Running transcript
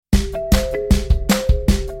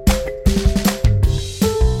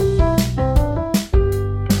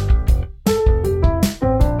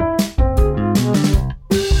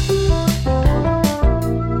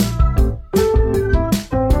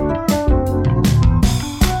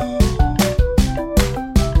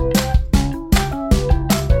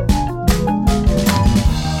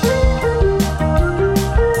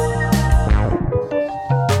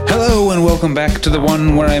welcome back to the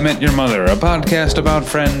one where I met your mother, a podcast about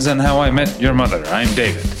friends and how I met your mother. I'm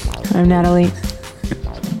David. I'm Natalie.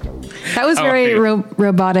 That was very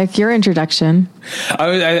robotic, your introduction.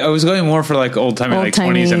 I was going more for like old-timey, like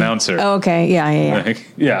 20s announcer. Oh, okay.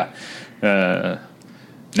 Yeah. Like,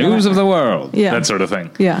 news of the world. Yeah. That sort of thing.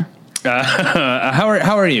 Yeah.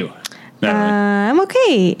 How are you? I'm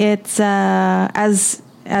okay. It's, as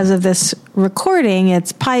of this recording,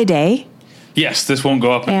 it's Pi Day. Yes, this won't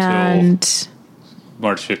go up until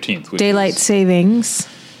March 15th. Daylight savings.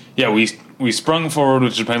 Yeah, we sprung forward,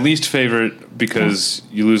 which is my least favorite because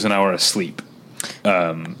you lose an hour of sleep. Those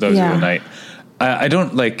are the night. I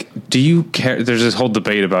don't do you care? There's this whole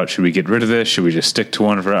debate about should we get rid of this? Should we just stick to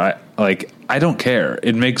one for, I don't care.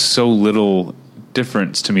 It makes so little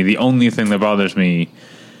difference to me. The only thing that bothers me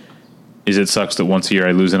is it sucks that once a year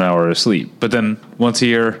I lose an hour of sleep, but then once a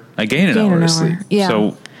year I gain an hour of sleep. Yeah.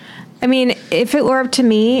 So, I mean, if it were up to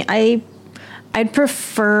me, I'd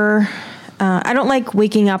prefer, I don't like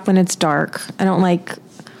waking up when it's dark. I don't like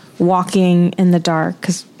walking in the dark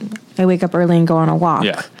because I wake up early and go on a walk.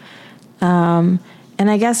 Yeah. And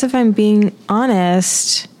I guess if I'm being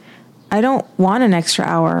honest, I don't want an extra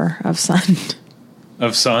hour of sun.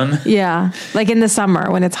 Of sun? Yeah. Like in the summer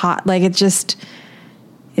when it's hot. Like it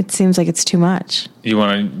seems like it's too much. You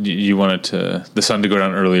want the sun to go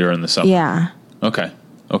down earlier in the summer? Yeah. Okay.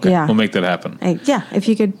 Yeah. We'll make that happen. If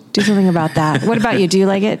you could do something about that. What about you? Do you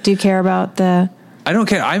like it? Do you care about the... I don't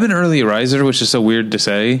care. I'm an early riser, which is so weird to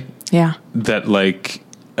say. Yeah. That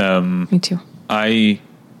me too. I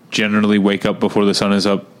generally wake up before the sun is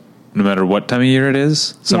up no matter what time of year it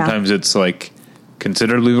is. Sometimes it's like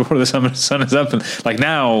considerably before the sun is up. And like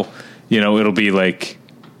now, it'll be like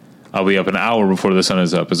I'll be up an hour before the sun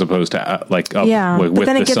is up as opposed to up with the sun. But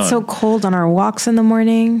then it gets so cold on our walks in the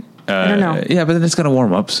morning. I don't know. Yeah, but then it's going to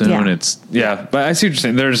warm up soon. Yeah. But I see what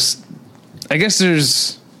you're saying. I guess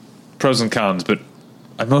there's pros and cons, but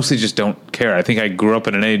I mostly just don't care. I think I grew up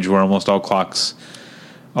in an age where almost all clocks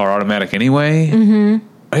are automatic anyway. Mm-hmm.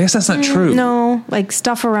 I guess that's not true. No, like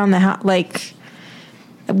stuff around the house, like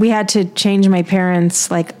we had to change my parents'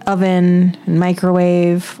 like oven and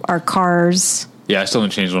microwave, our cars. Yeah, I still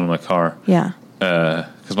haven't changed one in my car. Yeah.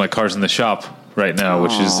 Because my car's in the shop right now,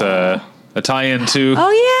 which is a tie-in to one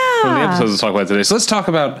of the episodes we'll talk about today. So let's talk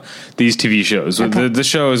about these TV shows. Okay. The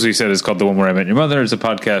show, as we said, is called The One Where I Met Your Mother. It's a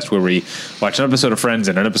podcast where we watch an episode of Friends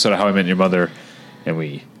and an episode of How I Met Your Mother, and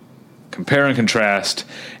we compare and contrast.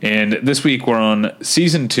 And this week we're on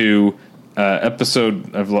season 2,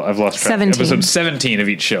 episode, I've lost track. 17. Episode 17 of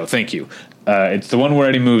each show. Thank you. It's the one where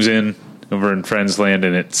Eddie moves in over in Friends Land,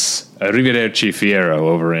 and it's Arrivederci, Fiero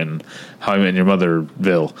over in How I Met Your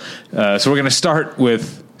Motherville. So we're going to start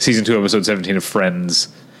with season 2, episode 17 of Friends,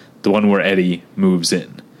 the one where Eddie moves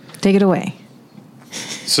in. Take it away.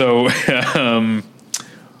 So,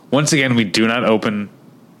 once again, we do not open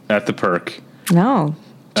at the Perk. No.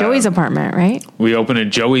 Joey's apartment, right? We open at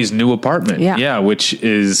Joey's new apartment. Yeah, which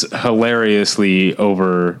is hilariously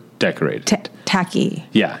over decorated. Tacky.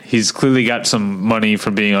 Yeah, he's clearly got some money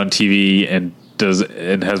from being on TV and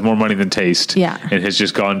has more money than taste. Yeah. And has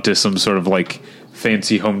just gone to some sort of like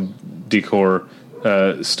fancy home decor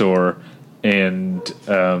store and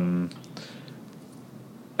some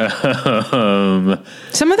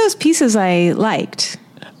of those pieces I liked.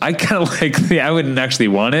 I kind of like I wouldn't actually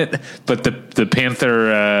want it, but the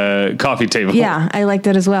Panther coffee table. Yeah, I liked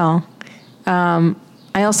it as well. I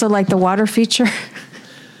also like the water feature.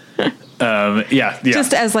 Yeah.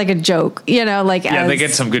 Just as like a joke, they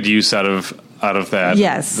get some good use out of that.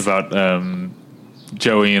 Yes. About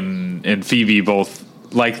Joey and Phoebe both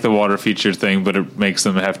like the water feature thing, but it makes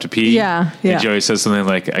them have to pee. Yeah. And Joey says something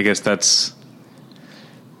like, I guess that's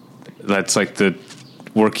like the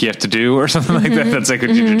work you have to do or something like that. That's like what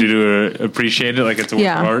you do to appreciate it. Like it's a work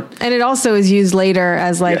of art. And it also is used later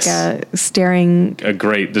as like a staring.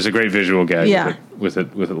 There's a great visual gag with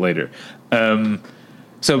it later. But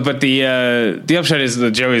the upshot is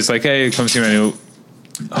that Joey's like, hey, come see my new,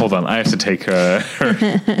 hold on. I have to take her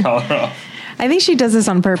collar off. I think she does this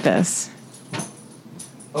on purpose.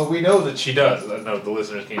 Oh, we know that she does. No, the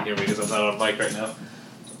listeners can't hear me because I'm not on mic right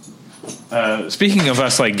now. Speaking of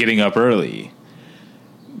us like getting up early,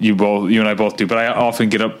 you and I both do, but I often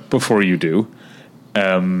get up before you do.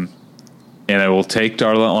 And I will take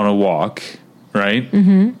Darla on a walk, right?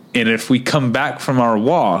 Mm-hmm. And if we come back from our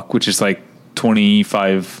walk, which is like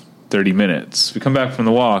 25, 30 minutes, we come back from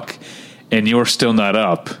the walk and you're still not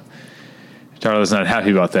up, Charlotte's not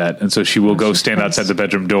happy about that, and so she will go stand outside the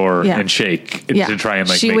bedroom door and shake to try and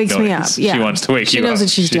she make wakes noise. me up. Yeah. She wants to wake you up. She knows what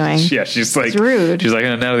she's doing. She's like, it's rude. She's like,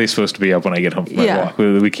 Natalie's supposed to be up when I get home from my walk.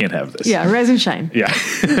 We can't have this. Yeah, rise and shine. Yeah.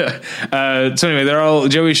 So anyway,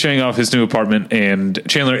 Joey's showing off his new apartment, and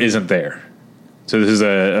Chandler isn't there. So this is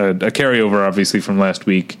a carryover, obviously, from last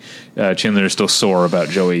week. Chandler is still sore about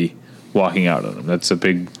Joey walking out on him. That's a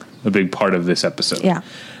big part of this episode. Yeah.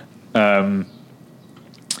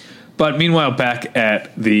 But meanwhile, back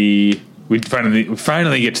at we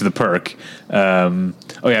finally get to the perk.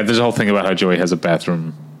 There's a whole thing about how Joey has a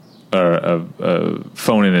bathroom or a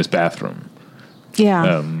phone in his bathroom.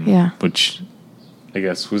 Yeah. Which I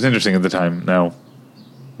guess was interesting at the time. Now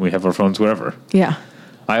we have our phones wherever. Yeah.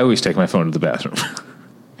 I always take my phone to the bathroom.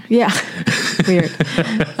 Yeah. Weird.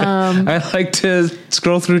 I like to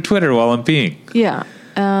scroll through Twitter while I'm peeing. Yeah.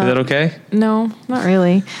 Is that okay? No, not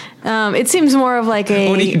really. It seems more of like a...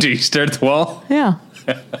 What do? You stare at the wall? Yeah.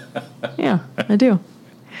 Yeah, I do.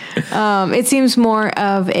 It seems more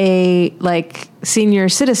of a like senior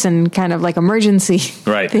citizen kind of like emergency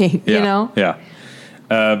thing, Yeah. You know? Yeah.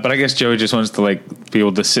 But I guess Joey just wants to like be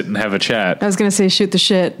able to sit and have a chat. I was going to say shoot the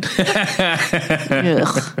shit.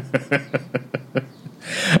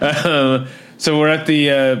 So we're at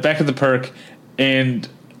the back of the perk, and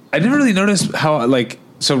I didn't really notice how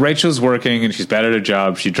so Rachel's working and she's bad at her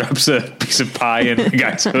job. She drops a piece of pie in the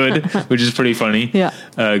guy's hood, which is pretty funny. Yeah.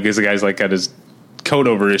 Because the guy's like got his coat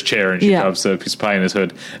over his chair and she drops a piece of pie in his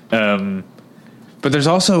hood. But there's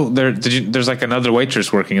also there's like another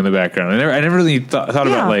waitress working in the background. I never really thought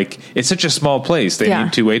about like it's such a small place. They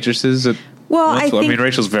need two waitresses. I mean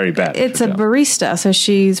Rachel's very bad. It's a barista, so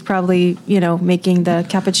she's probably making the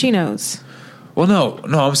cappuccinos. Well, no,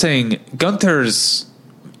 I'm saying Gunther's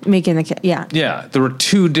making the yeah. There were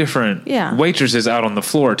two different waitresses out on the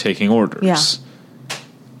floor taking orders. Yeah.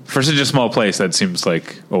 For such a small place, that seems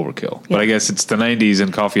like overkill. But I guess it's the 90s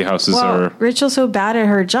and coffee houses are... Rachel's so bad at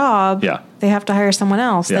her job, they have to hire someone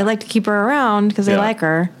else. They like to keep her around because they like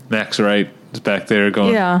her. Max Wright is back there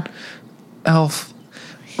going, Elf,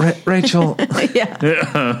 Rachel.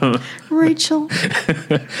 Rachel.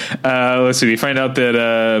 Let's see. We find out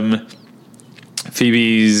that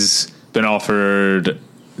Phoebe's been offered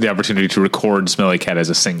the opportunity to record Smelly Cat as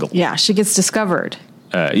a single. Yeah, she gets discovered.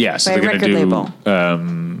 So they're going to do label.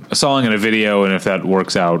 A song and a video, and if that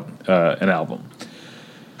works out, an album.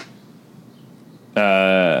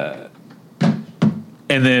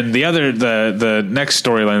 And then the next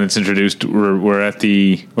storyline that's introduced,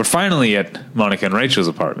 we're finally at Monica and Rachel's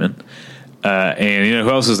apartment, and who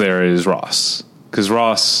else is there is Ross, because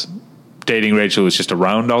Ross dating Rachel is just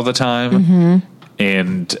around all the time,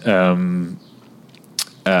 and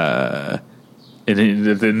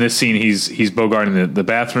in this scene, he's bogarting the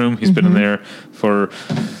bathroom. He's been in there for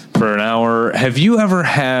an hour. Have you ever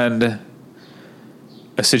had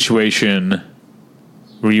a situation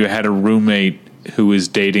where you had a roommate who was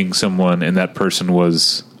dating someone and that person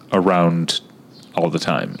was around all the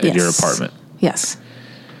time at your apartment? Yes.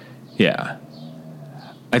 Yeah.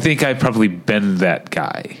 I think I've probably been that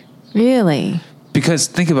guy. Really? Because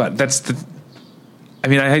think about it, I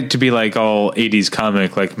hate to be like all 80s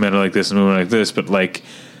comic, like men are like this and women are like this, but like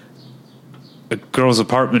a girl's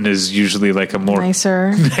apartment is usually like a more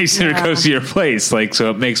nicer, cozier place. Like, so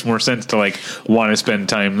it makes more sense to like want to spend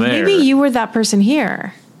time there. Maybe you were that person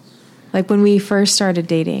here. Like when we first started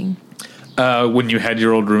dating. When you had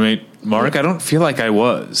your old roommate, Mark, I don't feel like I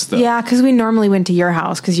was, though. Yeah, because we normally went to your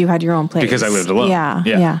house because you had your own place. Because I lived alone. Yeah.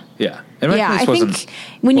 And my place wasn't, think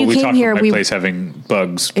when you came here, my place having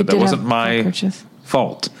bugs, but that wasn't my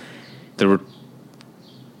fault. There were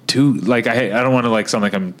two, like, I don't want to like sound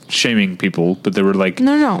like I'm shaming people, but there were like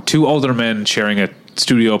two older men sharing a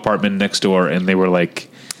studio apartment next door, and they were like,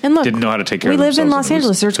 and look, didn't know how to take care of themselves. We lived in Los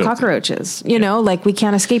Angeles. There's filthy cockroaches, like we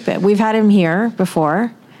can't escape it. We've had him here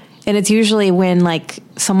before, and it's usually when like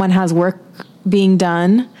someone has work being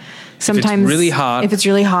done. Sometimes if it's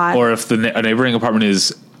really hot, or if a neighboring apartment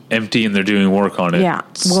is empty and they're doing work on it. Yeah,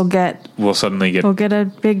 we'll suddenly get a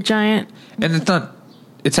big giant. And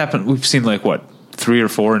it's happened. We've seen like what 3 or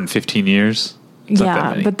 4 in 15 years.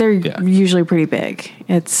 But they're usually pretty big.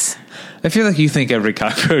 I feel like you think every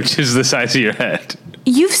cockroach is the size of your head.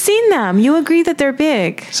 You've seen them. You agree that they're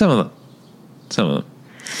big. Some of them.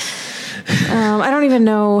 I don't even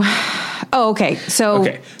know. Oh, okay. So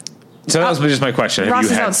that was just my question. Ross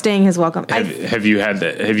is outstaying his welcome. Have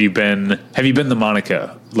you been the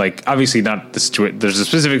Monica? Like, obviously not the situation. There's a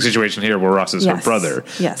specific situation here where Ross is her brother.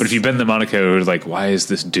 Yes. But if you've been the Monica who's like, why is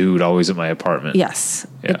this dude always at my apartment? Yes.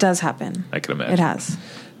 Yeah. It does happen. I can imagine. It has.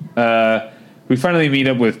 We finally meet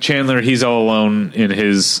up with Chandler. He's all alone in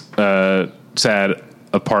his sad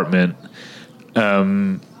apartment.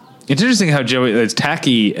 It's interesting how Joey, as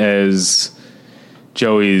tacky as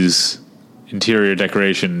Joey's interior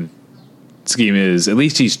decoration scheme is, at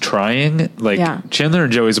least he's trying. Like Chandler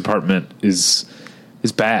and Joey's apartment is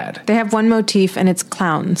bad. They have one motif and it's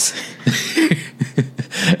clowns.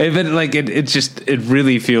 But like it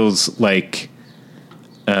really feels like,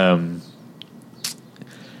 I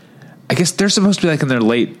guess they're supposed to be like in their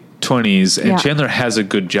late 20s, and Chandler has a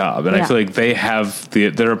good job, and I feel like they have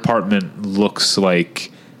their apartment looks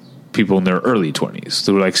like people in their early 20s.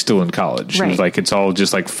 They're like still in college. Right. Like it's all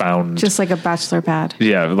just like found, just like a bachelor pad.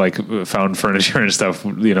 Yeah, like found furniture and stuff.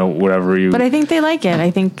 You know, whatever you. But I think they like it.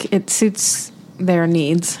 I think it suits their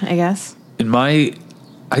needs, I guess. I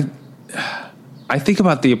think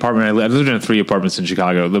about the apartment I lived in 3 apartments in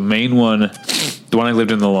Chicago. The main one, the one I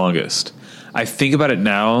lived in the longest. I think about it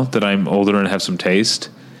now that I'm older and have some taste,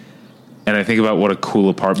 and I think about what a cool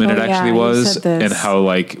apartment it actually was, and how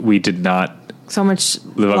like we did not so much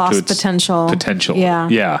live up to lost its potential.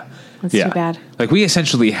 Yeah. That's too bad. Like we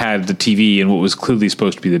essentially had the TV in what was clearly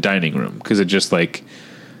supposed to be the dining room, because it just like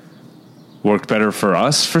worked better for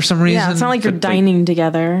us for some reason. Yeah, it's not like you're dining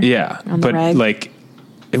together. Yeah, but like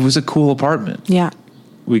it was a cool apartment. Yeah,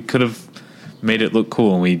 we could have made it look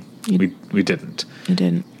cool, and we didn't. You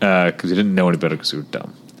didn't, because we didn't know any better, because we were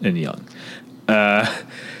dumb and young.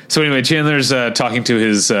 So anyway, Chandler's talking to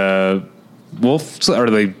his wolf. Are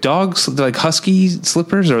they dogs? They're like husky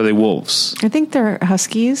slippers, or are they wolves? I think they're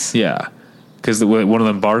huskies. Yeah, because one of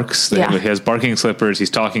them barks. He has barking slippers.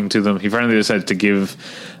 He's talking to them. He finally decides to give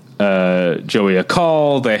Joey a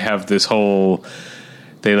call. They have this whole.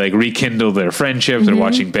 They like rekindle their friendship. Mm-hmm. They're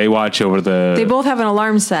watching Baywatch over the. They both have an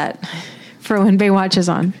alarm set for when Baywatch is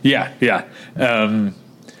on. Yeah. And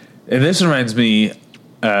this reminds me.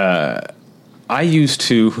 I used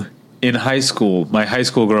to, in high school, my high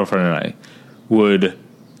school girlfriend and I would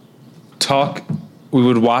talk. We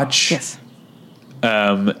would watch. Yes.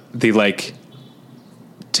 The like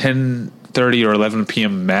 10:30 or 11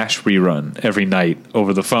 p.m. MASH rerun every night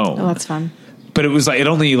over the phone. Oh, that's fun. But it was like, it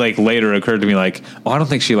only like later occurred to me like, oh, I don't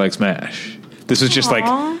think she likes MASH. This was just like,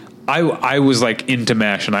 I was like into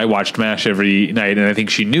MASH, and I watched MASH every night, and I think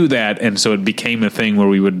she knew that, and so it became a thing where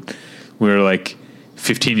we were like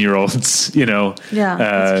 15-year-olds, you know,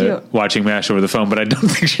 that's cute. Watching MASH over the phone. But I don't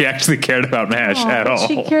think she actually cared about MASH at all.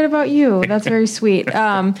 She cared about you. That's very sweet.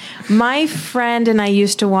 My friend and I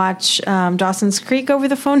used to watch Dawson's Creek over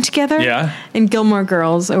the phone together. Yeah. And Gilmore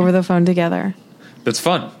Girls over the phone together. That's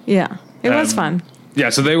fun. Yeah. It was fun. Yeah,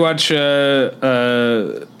 so they watch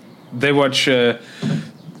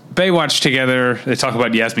Baywatch together. They talk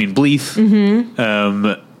about Yasmin Bleeth,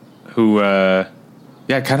 who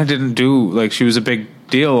kind of didn't do, like, she was a big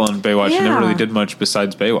deal on Baywatch. She never really did much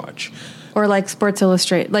besides Baywatch. Or like Sports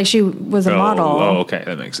Illustrated. Like she was a model. Oh, okay,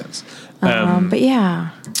 that makes sense. But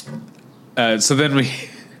yeah. So then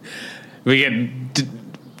we get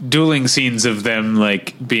dueling scenes of them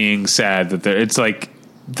like being sad that it's like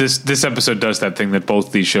this episode does that thing that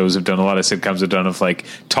both these shows have done. A lot of sitcoms have done, of like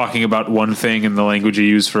talking about one thing in the language you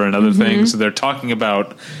use for another thing. So they're talking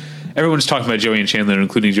about, everyone's talking about Joey and Chandler,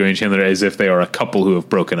 including Joey and Chandler, as if they are a couple who have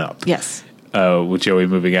broken up. Yes. With Joey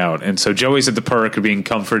moving out. And so Joey's at the Perk being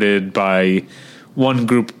comforted by one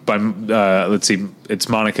group, by let's see, it's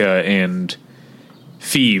Monica and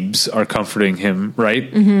Phoebes are comforting him, right?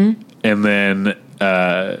 Mm-hmm. And then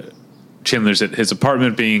Chandler's at his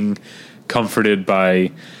apartment being comforted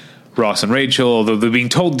by Ross and Rachel, although they're being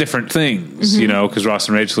told different things, you know, because Ross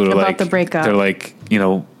and Rachel are about the breakup. They're like, you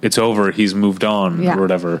know, it's over, he's moved on, or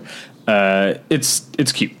whatever.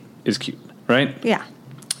 It's cute. It's cute, right?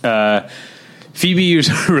 Yeah. Phoebe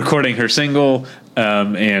is recording her single,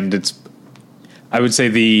 and I would say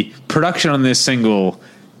the production on this single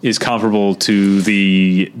is comparable to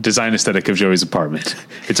the design aesthetic of Joey's apartment.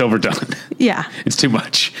 It's overdone. Yeah. It's too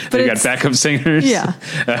much. But they've got backup singers. Yeah.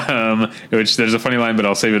 Which there's a funny line, but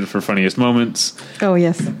I'll save it for funniest moments. Oh,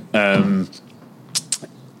 yes. And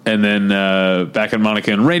then back at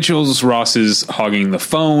Monica and Rachel's, Ross is hogging the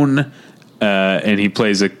phone, and he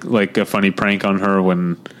plays a funny prank on her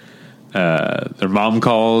when their mom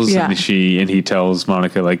calls, and he tells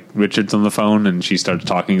Monica like Richard's on the phone, and she starts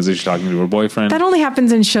talking as if she's talking to her boyfriend. That only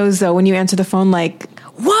happens in shows though, when you answer the phone like,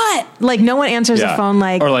 what? Like no one answers the phone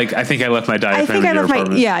like, or like, I think I left my diaphragm in your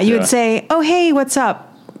apartment. You would say, oh hey, what's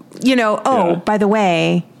up? You know, by the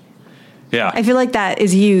way. Yeah. I feel like that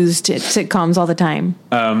is used at sitcoms all the time.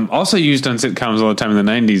 Also used on sitcoms all the time in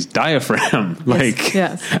the 90s, diaphragm. Like,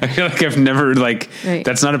 yes. I feel like I've never,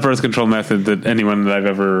 that's not a birth control method that anyone that I've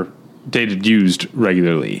ever dated used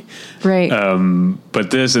regularly. Right.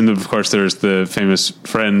 But this, and of course, there's the famous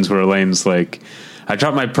Friends where Elaine's like, I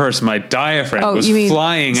dropped my purse, my diaphragm was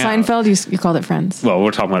flying Seinfeld? out. You called it Friends. Well,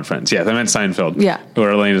 we're talking about Friends. Yeah, I meant Seinfeld. Yeah.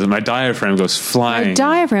 Where Elaine is, my diaphragm goes flying. My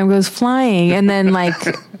diaphragm goes flying. And then, like...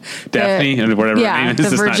 Daphne, and whatever her name is.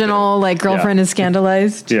 The virginal, like, girlfriend is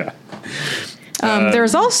scandalized. Yeah.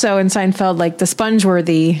 There's also, in Seinfeld, like, the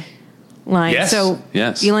sponge-worthy line. Yes. So,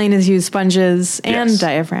 yes. Elaine has used sponges and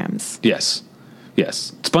diaphragms. Yes.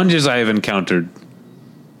 Yes. Sponges I have encountered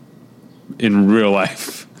in real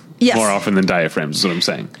life more often than diaphragms, is what I'm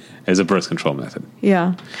saying, as a birth control method.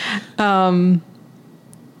 Yeah. I'll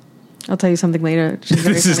tell you something later.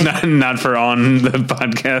 This is not for on the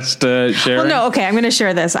podcast sharing. Well, no, okay, I'm going to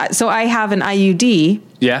share this. So I have an IUD.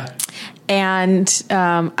 Yeah. And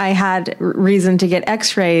I had reason to get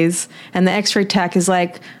x-rays, and the x-ray tech is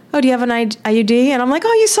like, oh, do you have an IUD? And I'm like,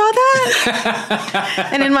 oh, you saw that?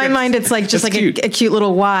 And in my mind, it's like just a cute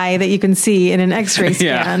little Y that you can see in an x-ray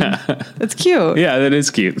scan. Yeah. That's cute. Yeah, that is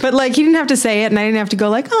cute. But like, he didn't have to say it, and I didn't have to go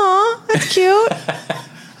like, oh, that's cute.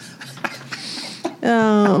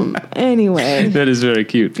 Anyway. That is very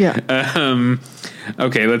cute. Yeah.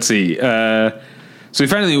 Okay, let's see. So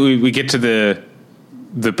we get to the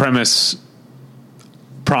premise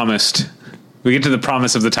promised. We get to the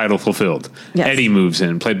promise of the title fulfilled. Yes. Eddie moves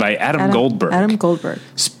in, played by Adam Goldberg. Adam Goldberg.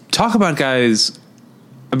 Talk about guys,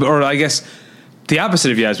 or I guess the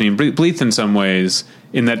opposite of Yasmin Bleeth in some ways,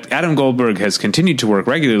 in that Adam Goldberg has continued to work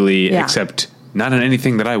regularly, except not in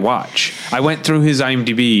anything that I watch. I went through his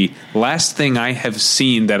IMDb. Last thing I have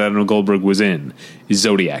seen that Adam Goldberg was in is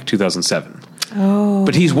Zodiac, 2007. Oh.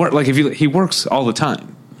 But he's he works all the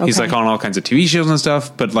time. Okay. He's like on all kinds of TV shows and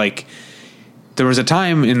stuff, but like there was a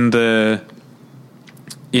time in the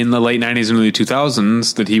late 90s and early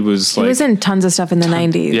 2000s that he was in tons of stuff in the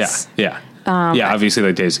 90s. Yeah. Obviously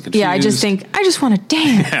like Days of Confused. Yeah, I just want to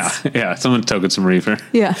dance. Yeah. Someone token some reefer.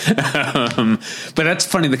 Yeah. But that's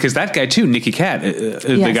funny because that guy too, Nicky Cat,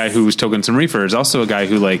 the guy who was token some reefer, is also a guy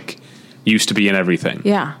who like used to be in everything.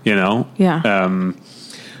 Yeah. You know? Yeah.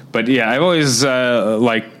 But yeah, I've always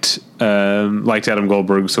liked Adam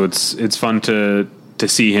Goldberg, so it's fun to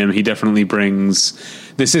see him. He definitely brings.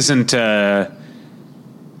 This isn't. I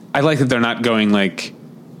like that they're not going like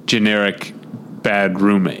generic bad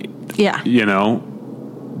roommate. Yeah, you know,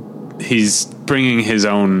 he's bringing his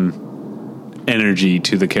own energy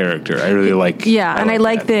to the character. I really like. Yeah, I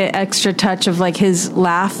like the extra touch of like his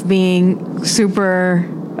laugh being super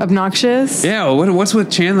obnoxious. Yeah, well, what's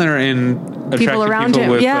with Chandler and people around him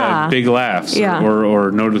with big laughs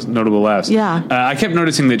or notable laughs? Yeah, I kept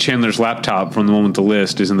noticing that Chandler's laptop from the one with the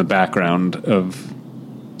list is in the background of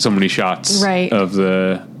so many shots of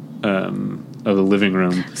the living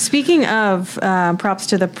room. Speaking of props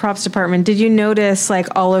to the props department, did you notice like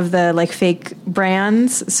all of the like fake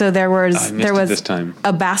brands? So there was this time.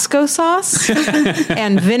 Tabasco sauce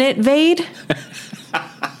and Vinit Vade.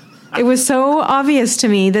 It was so obvious to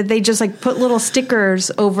me that they just like put little stickers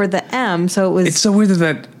over the M, so it was. It's so weird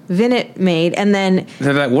that Vinit made, and then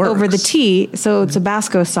that works over the T, so it's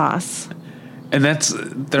Tabasco sauce. And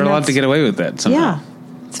they're allowed to get away with that somehow. Yeah.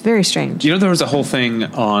 It's very strange. You know, there was a whole thing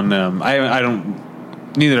on.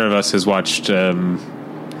 Neither of us has watched the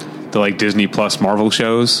like Disney Plus Marvel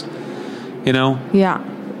shows. You know. Yeah.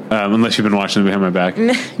 Unless you've been watching them behind my back.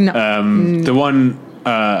 No. The one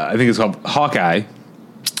I think it's called Hawkeye.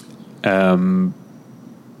 I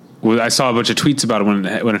saw a bunch of tweets about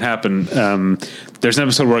it when it happened. There's an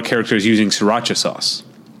episode where a character is using sriracha sauce,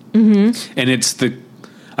 and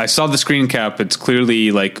I saw the screen cap. It's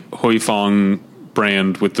clearly like Hoi Fong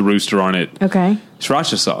brand with the rooster on it. Okay.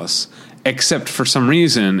 Sriracha sauce. Except for some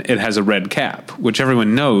reason it has a red cap, which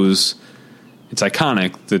everyone knows it's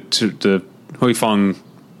iconic. The Hoi Fong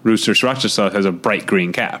rooster sriracha sauce has a bright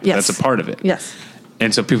green cap. Yes. That's a part of it. Yes.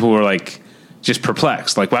 And so people were like just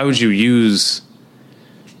perplexed. Like, why would you use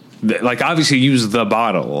obviously use the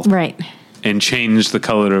bottle right and change the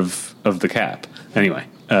color of the cap. Anyway,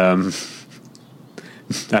 I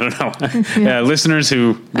don't know. Yeah. Listeners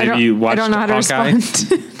who maybe watched Hawkeye,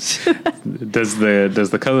 does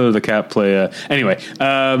the color of the cap play? Anyway,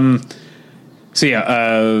 so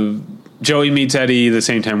yeah, Joey meets Eddie the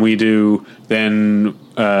same time we do. Then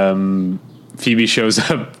Phoebe shows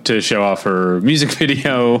up to show off her music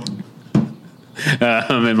video.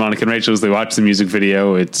 And Monica and Rachel, as they watch the music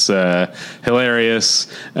video, it's hilarious.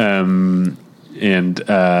 It's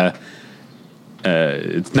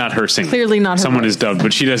not her singing. Clearly not her Someone voice. Is dubbed,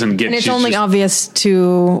 but she doesn't get. And it's only obvious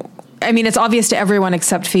to I mean, it's obvious to everyone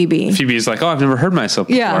except Phoebe. Phoebe's like, oh, I've never heard myself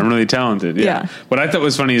before. Yeah. I'm really talented. Yeah. What I thought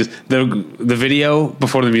was funny is the video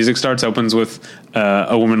before the music starts opens with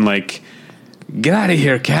a woman like, get out of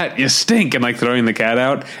here, cat, you stink, and like throwing the cat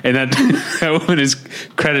out. And that woman is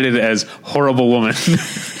credited as horrible woman.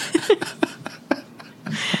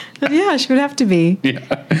 Yeah, she would have to be.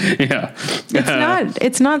 Yeah.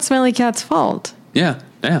 It's not Smelly Cat's fault. Yeah,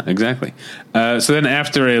 exactly. So then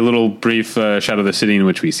after a little brief shot of the city in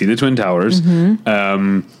which we see the Twin Towers,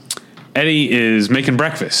 Eddie is making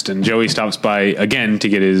breakfast, and Joey stops by again to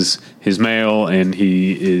get his mail, and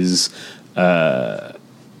he is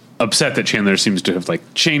upset that Chandler seems to have like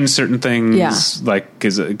changed certain things. Yeah. Like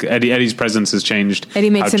because Eddie's presence has changed.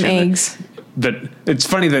 Eddie makes him eggs. But it's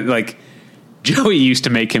funny that like Joey used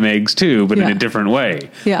to make him eggs too, but in a different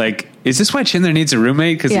way. Yeah. Like, is this why Chandler needs a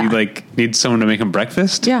roommate? Because he like needs someone to make him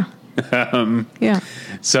breakfast? Yeah. Yeah.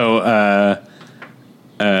 So,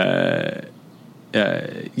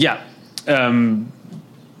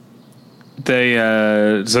 they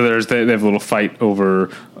have a little fight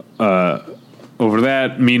over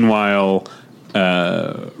that. Meanwhile,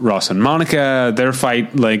 Ross and Monica, their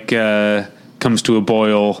fight comes to a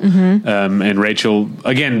boil, and Rachel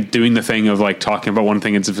again doing the thing of like talking about one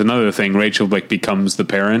thing as if another thing. Rachel like becomes the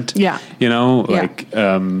parent. Yeah, you know, like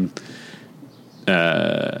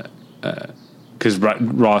because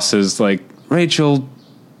Ross is like, Rachel,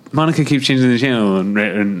 Monica keeps changing the channel, and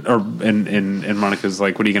Monica's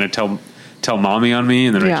like, what are you going to tell mommy on me?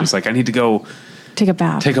 And then Rachel's like, I need to go take a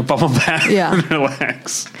bubble bath, and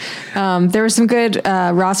relax. There was some good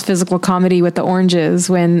Ross physical comedy with the oranges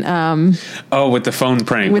when with the phone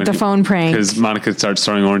prank, because Monica starts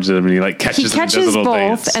throwing oranges at him, and he like catches them, does both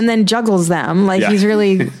dance. And then juggles them like he's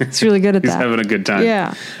really good at he's that. He's having a good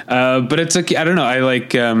time. But it's I don't know, I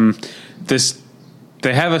like this.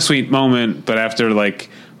 They have a sweet moment, but after like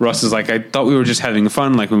Ross is like, I thought we were just having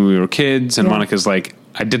fun like when we were kids, and Monica's like,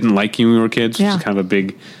 I didn't like you when we were kids, which is kind of a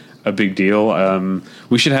big deal.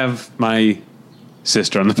 We should have my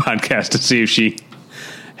sister on the podcast to see if she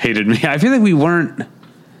hated me. I feel like we weren't.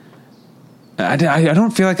 I don't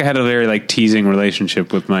feel like I had a very like teasing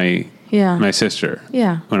relationship with my sister.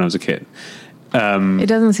 When I was a kid. It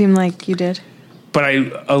doesn't seem like you did. But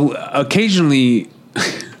I occasionally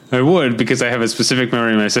I would, because I have a specific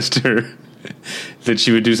memory of my sister that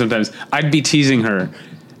she would do sometimes. I'd be teasing her.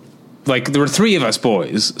 Like, there were three of us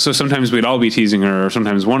boys, so sometimes we'd all be teasing her, or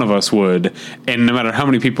sometimes one of us would, and no matter how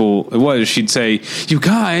many people it was, she'd say, you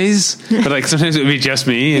guys, but like sometimes it would be just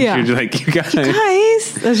me, and she'd be like, you guys.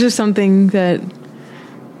 That's just something that,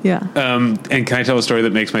 and can I tell a story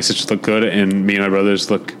that makes my sister look good and me and my brothers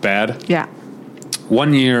look bad? Yeah.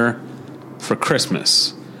 One year for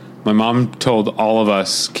Christmas, my mom told all of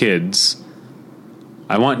us kids,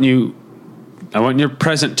 I want your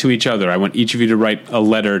present to each other. I want each of you to write a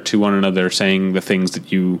letter to one another saying the things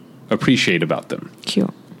that you appreciate about them. Cute.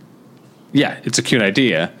 Yeah, it's a cute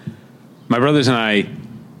idea. My brothers and I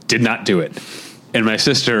did not do it. And my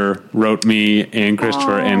sister wrote me and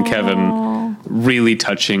Christopher and Kevin really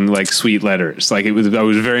touching, like, sweet letters. Like, I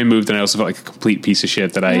was very moved, and I also felt like a complete piece of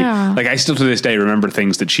shit that I still to this day remember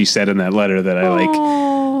things that she said in that letter that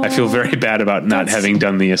I feel very bad about not having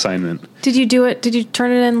done the assignment. Did you do it? Did you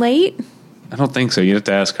turn it in late? I don't think so. You'd have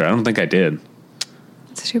to ask her. I don't think I did.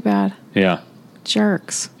 It's too bad. Yeah.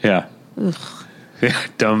 Jerks. Yeah. Ugh. Yeah.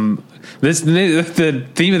 Dumb. The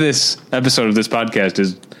theme of this episode of this podcast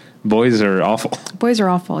is boys are awful. Boys are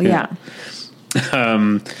awful. Yeah.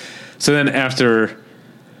 So then after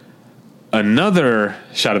another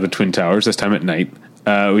shot of the Twin Towers, this time at night,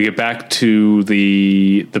 we get back to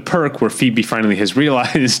the perk where Phoebe finally has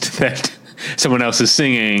realized that someone else is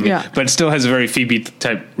singing, but still has a very Phoebe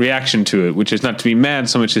type reaction to it, which is not to be mad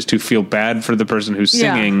so much as to feel bad for the person who's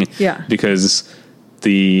singing, because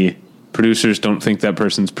the producers don't think that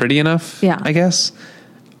person's pretty enough, I guess,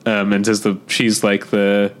 and says she's like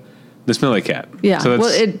the smelly cat. Yeah, so well,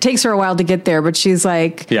 it takes her a while to get there, but she's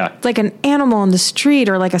like, like an animal in the street,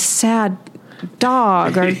 or like a sad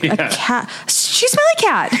dog, or a cat. She's smelly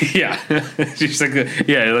cat. Yeah, she's like,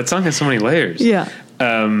 that song has so many layers. Yeah.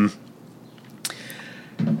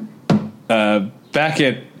 Back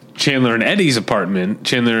at Chandler and Eddie's apartment,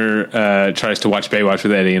 Chandler tries to watch Baywatch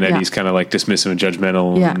with Eddie, and Eddie's kind of like dismissive and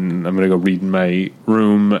judgmental. Yeah. And I'm going to go read in my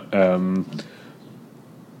room.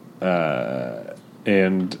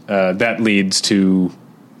 And that leads to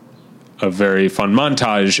a very fun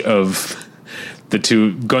montage of the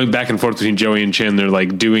two going back and forth between Joey and Chandler,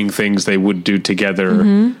 like doing things they would do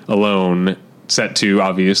together alone. Set to,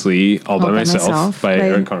 obviously, All by Myself by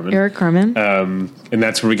Eric Carmen. And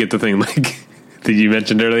that's where we get the thing, like, that you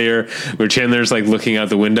mentioned earlier, where Chandler's like looking out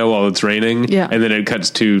the window while it's raining, and then it cuts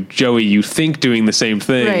to Joey, you think doing the same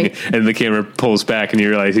thing, and the camera pulls back and you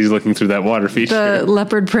realize he's looking through that water feature. The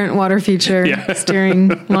leopard print water feature,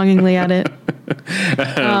 staring longingly at it.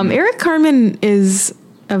 Eric Carmen is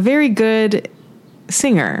a very good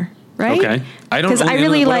singer, right? Okay. I don't know. I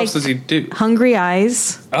really what like else does he do? Hungry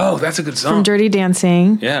Eyes. Oh, that's a good song. From Dirty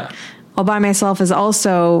Dancing. Yeah. All By Myself is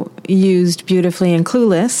also used beautifully in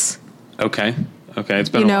Clueless. Okay. It's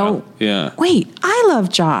been a while. Yeah. Wait, I Love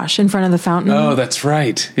Josh in Front of the Fountain. Oh, that's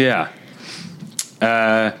right. Yeah.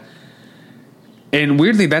 And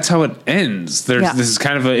weirdly, that's how it ends. This is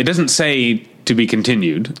kind of it doesn't say to be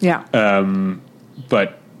continued. Yeah.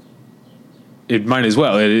 But it might as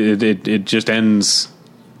well. It just ends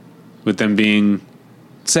with them being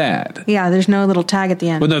sad. Yeah, there's no little tag at the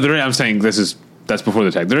end. Well, no, I'm saying that's before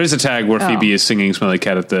the tag. There is a tag where Phoebe is singing Smelly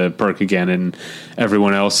Cat at the park again, and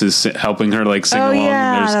everyone else is helping her like sing along.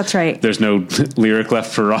 Yeah, that's right. There's no lyric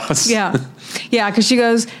left for Ross. Yeah, because she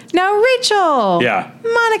goes, now Rachel,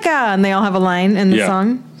 Monica, and they all have a line in the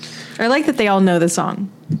song. I like that they all know the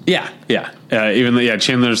song. Yeah. Even though,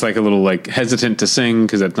 Chandler's like a little like hesitant to sing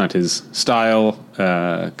because that's not his style,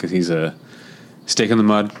 because he's a stake in the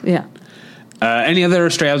mud. Yeah. Any other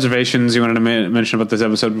stray observations you wanted to mention about this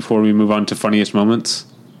episode before we move on to funniest moments?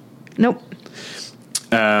 Nope.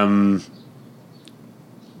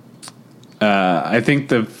 I think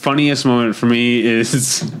the funniest moment for me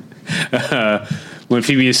is when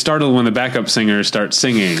Phoebe is startled when the backup singer starts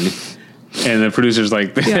singing, and the producer's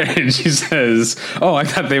like there, and she says, "Oh, I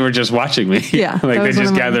thought they were just watching me." Yeah, like they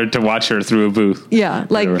just gathered to watch her through a booth. Yeah,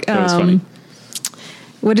 like that was funny.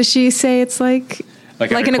 What does she say? It's like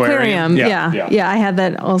an aquarium. Yeah. I had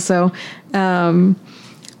that also.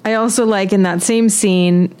 I also like in that same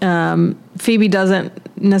scene, Phoebe doesn't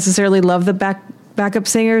necessarily love the backup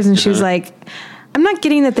singers, and she's like, I'm not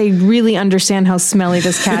getting that they really understand how smelly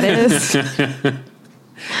this cat is.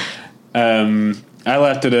 I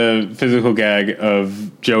laughed at a physical gag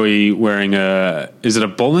of Joey wearing is it a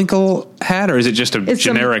Bullwinkle hat or is it just a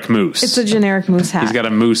generic moose? It's a generic moose hat. He's got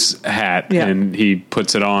a moose hat and he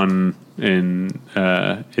puts it on, and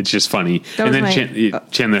it's just funny. And then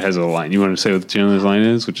Chandler has a line. You want to say what Chandler's line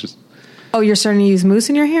is, which is... Oh, you're starting to use mousse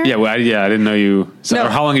in your hair? Yeah, I didn't know you... Or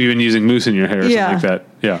how long have you been using mousse in your hair or something like that?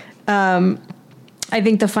 Yeah. I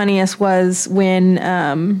think the funniest was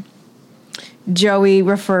when Joey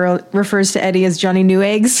refers to Eddie as Johnny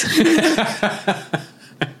Neweggs.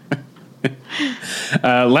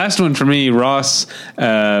 Last one for me, Ross...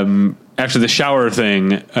 after the shower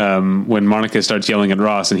thing, when Monica starts yelling at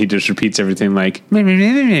Ross and he just repeats everything like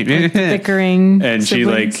bickering, and she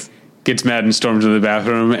like gets mad and storms into the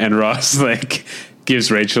bathroom, and Ross like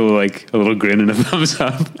gives Rachel like a little grin and a thumbs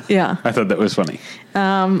up. Yeah, I thought that was funny.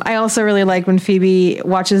 I also really like when Phoebe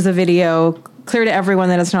watches the video, clear to everyone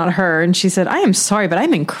that it's not her, and she said, "I am sorry, but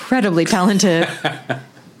I'm incredibly talented."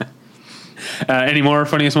 Any more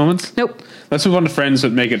funniest moments? Nope. Let's move on to friends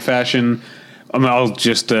that make it fashion. I'll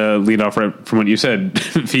just lead off right from what you said.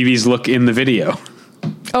 Phoebe's look in the video.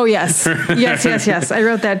 Oh, yes. Yes. I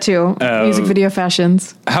wrote that too. Music video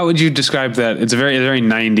fashions. How would you describe that? It's a very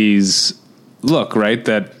 90s look, right?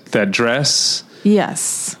 That dress.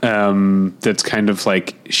 Yes. That's kind of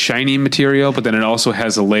like shiny material, but then it also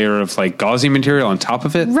has a layer of like gauzy material on top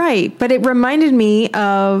of it. Right. But it reminded me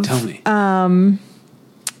of... Tell me.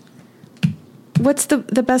 What's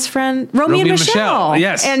the best friend? Romy and Michelle.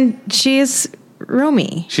 Yes. And she's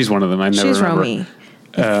Romy. She's one of them. She's Romy.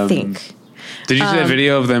 I think. Did you see that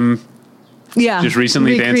video of them just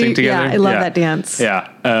recently dancing together? Yeah, I love that dance. Yeah.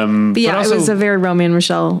 But also, it was a very Romy and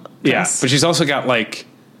Michelle dress. Yeah, but she's also got like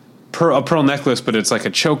a pearl necklace, but it's like a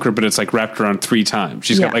choker, but it's like wrapped around 3 times.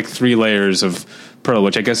 She's got like 3 layers of pearl,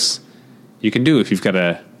 which I guess you can do if you've got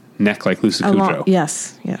a neck like Lucy Kudrow.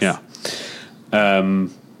 Yes. Yeah.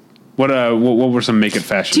 What were some make it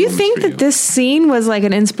fashion? Do you think that this scene was like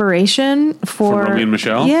an inspiration for Romy and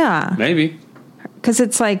Michelle? Yeah, maybe, because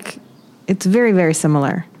it's very, very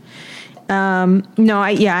similar.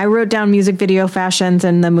 I wrote down music video fashions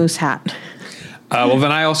and the moose hat. Well,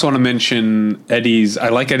 then I also want to mention Eddie's. I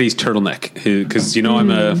like Eddie's turtleneck because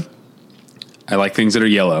I like things that are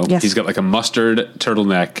yellow. Yes. He's got like a mustard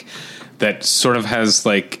turtleneck that sort of has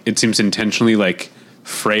like, it seems intentionally like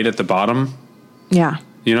frayed at the bottom. Yeah.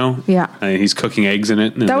 You know? Yeah. He's cooking eggs in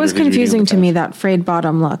it. That was confusing to me, that frayed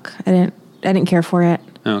bottom look. I didn't care for it.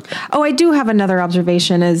 Okay. Oh, I do have another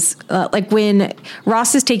observation is like when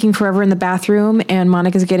Ross is taking forever in the bathroom and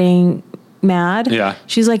Monica's getting mad. Yeah.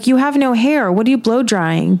 She's like, you have no hair. What are you blow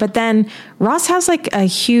drying? But then Ross has like a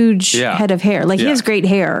huge head of hair. Like he has great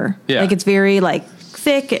hair. Yeah. Like it's very like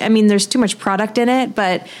thick. I mean, there's too much product in it,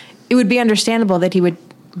 but it would be understandable that he would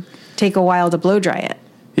take a while to blow dry it.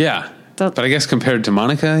 Yeah. But I guess compared to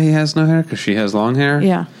Monica, he has no hair because she has long hair.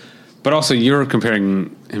 Yeah. But also, you're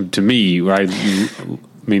comparing him to me, where I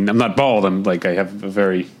mean, I'm not bald. I'm like, I have a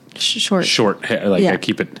very short hair. Like, I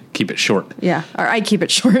keep it short. Yeah. Or I keep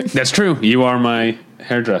it short. That's true. You are my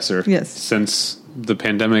hairdresser. Yes. Since the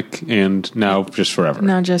pandemic and now just forever.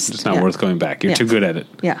 Now just it's not worth going back. You're too good at it.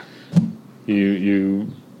 Yeah.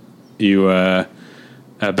 You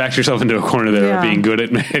backed yourself into a corner there of being good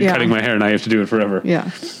at cutting my hair, and I have to do it forever.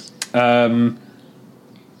 Yeah.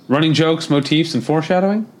 Running jokes, motifs, and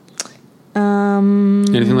foreshadowing?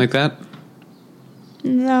 Anything like that?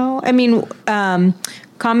 No. I mean,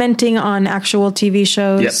 commenting on actual TV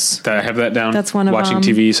shows. Yes, I have that down. That's one of Watching them.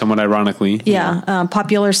 TV somewhat ironically. Yeah.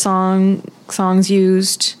 Popular songs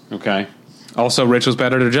used. Okay. Also, Rachel's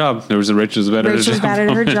bad at her job. There was a Rachel's bad at her job. Rachel's bad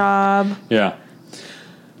at her job. Yeah.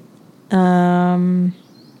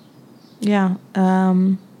 Yeah.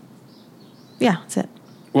 Yeah, that's it.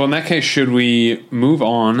 Well, in that case, should we move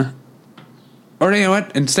on? Or you know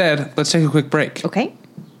what? Instead, let's take a quick break. Okay.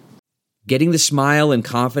 Getting the smile and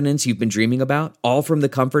confidence you've been dreaming about, all from the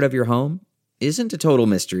comfort of your home, isn't a total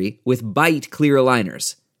mystery with Byte clear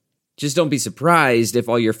aligners. Just don't be surprised if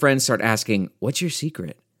all your friends start asking, "What's your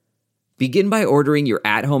secret?" Begin by ordering your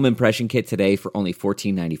at-home impression kit today for only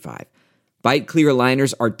 $14.95. Byte clear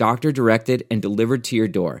aligners are doctor-directed and delivered to your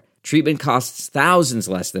door. Treatment costs thousands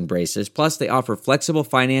less than braces, plus they offer flexible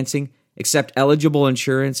financing, accept eligible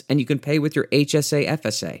insurance, and you can pay with your HSA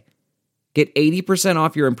FSA. Get 80%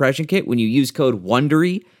 off your impression kit when you use code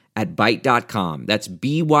WONDERY at Byte.com. That's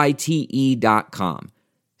BYTE.com.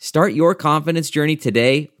 Start your confidence journey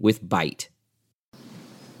today with Byte.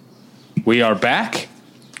 We are back,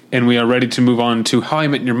 and we are ready to move on to How I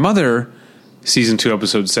Met Your Mother, Season 2,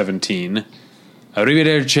 Episode 17,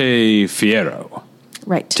 Arrivederci, Fiero.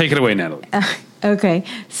 Right. Take it away, Natalie. Okay.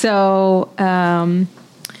 So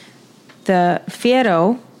the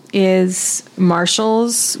Fiero is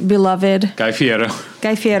Marshall's beloved... Guy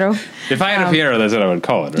Fiero. If I had a Fiero, that's what I would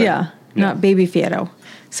call it, right? Yeah. Not Baby Fiero.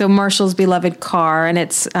 So Marshall's beloved car, and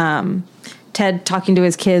it's Ted talking to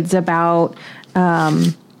his kids about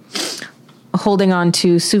holding on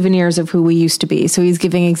to souvenirs of who we used to be. So he's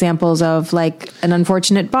giving examples of like an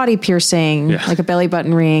unfortunate body piercing, like a belly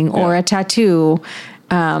button ring, or a tattoo.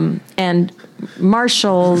 And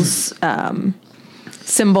Marshall's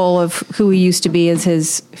symbol of who he used to be is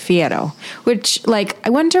his Fiero, which, like, I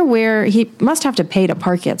wonder where he must have to pay to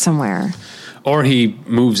park it somewhere. Or he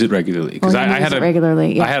moves it regularly. Because I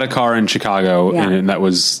had a car in Chicago, and that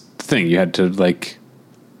was the thing. You had to like,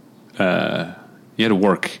 you had to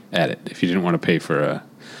work at it if you didn't want to pay for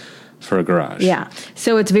a garage. Yeah.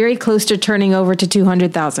 So it's very close to turning over to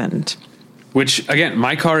 $200,000. Which, again,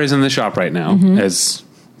 my car is in the shop right now. As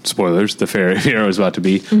spoilers, the Fiero is about to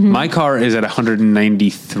be. My car is at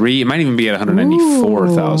 193. It might even be at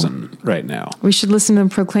 194,000 right now. We should listen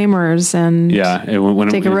to Proclaimers and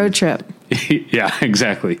take a road trip. Yeah,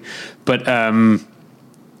 exactly. But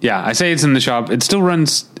I say it's in the shop. It still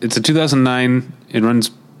runs. It's a 2009. It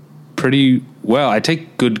runs pretty well. I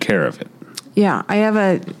take good care of it. Yeah, I have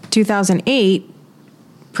a 2008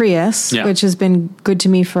 Prius, which has been good to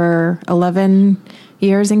me for 11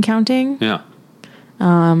 years and counting. Yeah.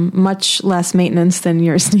 Much less maintenance than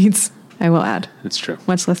yours needs, I will add. That's true.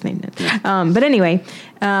 Much less maintenance. Yeah. But anyway,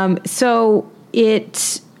 so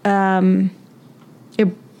it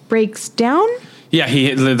breaks down. Yeah,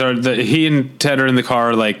 he and Ted are in the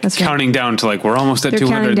car, like counting down to like we're almost at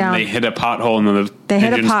 200, and they hit a pothole, and then the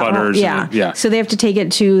engine sputters. Yeah. So they have to take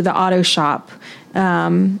it to the auto shop,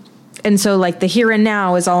 and so like the here and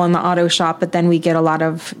now is all in the auto shop, but then we get a lot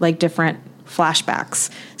of like different flashbacks.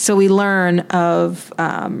 So we learn of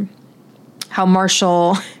how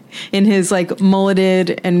Marshall, in his like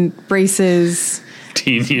mulleted and braces.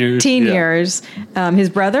 Teen years. His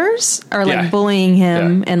brothers are like bullying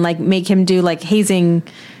him and like make him do like hazing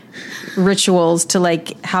rituals to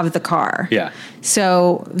like have the car. Yeah.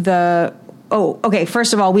 So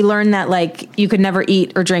first of all, we learned that like you could never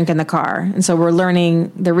eat or drink in the car. And so we're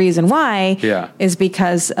learning the reason why is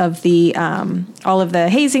because of the all of the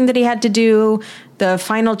hazing that he had to do. The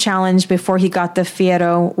final challenge before he got the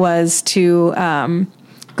Fiero was to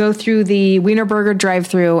go through the Wienerburger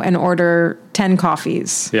drive-thru and order 10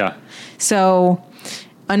 coffees. Yeah. So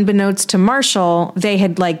unbeknownst to Marshall, they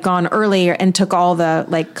had like gone earlier and took all the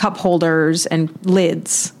like cup holders and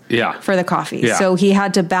lids for the coffee. Yeah. So he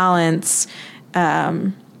had to balance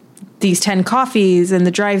these 10 coffees in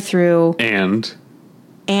the drive-thru. And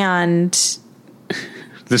there's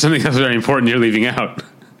something that's very important you're leaving out.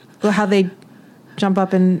 Well, how they jump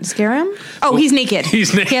up and scare him? Oh, he's naked.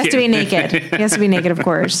 He's naked. He has to be naked. He has to be naked, of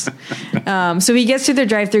course. So he gets to the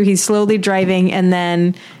drive-thru. He's slowly driving, and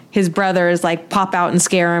then his brothers like pop out and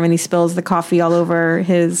scare him, and he spills the coffee all over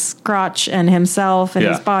his crotch and himself and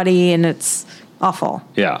his body, and it's awful.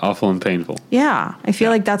 Yeah, awful and painful. Yeah, I feel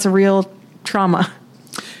like that's a real trauma.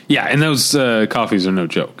 Yeah, and those coffees are no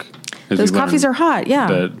joke. Those coffees are hot. Yeah,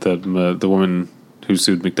 the woman who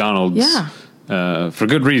sued McDonald's. Yeah. For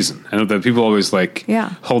good reason. I know that people always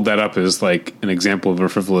hold that up as like an example of a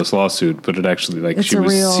frivolous lawsuit, but it actually she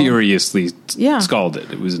was seriously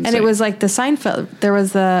scalded. It was insane. And it was like the Seinfeld. There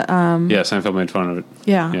was the Seinfeld made fun of it.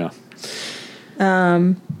 Yeah.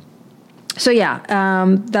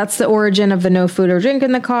 That's the origin of the no food or drink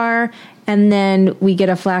in the car, and then we get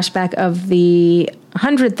a flashback of the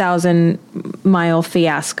 100,000-mile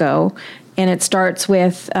fiasco. And it starts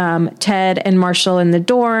with Ted and Marshall in the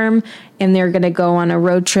dorm, and they're going to go on a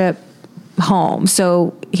road trip home.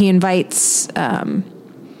 So he invites a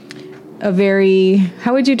very,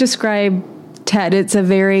 how would you describe Ted? It's a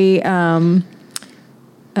very,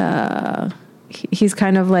 he's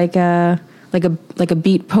kind of like a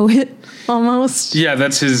beat poet almost. Yeah,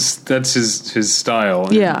 that's his style.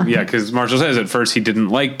 And yeah, because Marshall says at first he didn't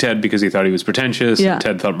like Ted because he thought he was pretentious. Yeah. And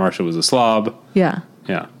Ted thought Marshall was a slob. Yeah.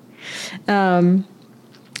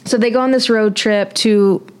 So they go on this road trip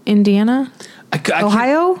to Indiana,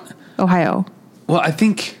 Ohio. Well, I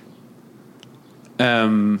think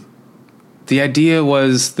the idea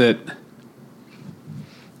was that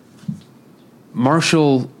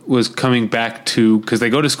Marshall was coming back because they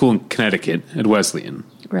go to school in Connecticut at Wesleyan.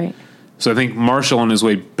 Right. So I think Marshall on his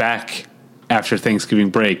way back after Thanksgiving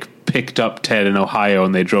break picked up Ted in Ohio,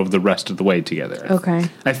 and they drove the rest of the way together. Okay.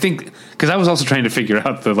 I think, because I was also trying to figure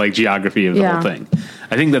out the geography of the whole thing.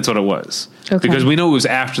 I think that's what it was. Okay. Because we know it was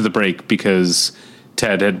after the break because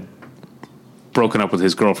Ted had broken up with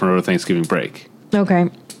his girlfriend over Thanksgiving break. Okay.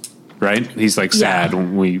 Right? He's sad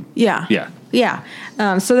when we... Yeah.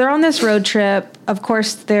 So they're on this road trip. Of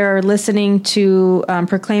course, they're listening to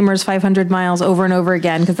Proclaimers 500 Miles over and over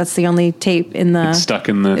again because that's the only tape in the... It's stuck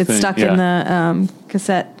in the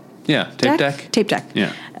cassette. Yeah, tape deck. Tape deck.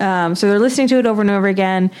 Yeah. So they're listening to it over and over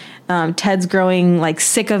again. Ted's growing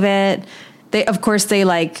sick of it.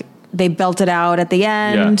 They belt it out at the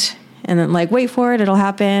end, and then wait for it, it'll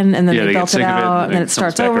happen, and then they belt it out, and then it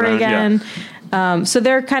starts over again. Yeah. So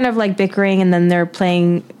they're kind of bickering, and then they're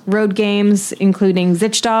playing road games, including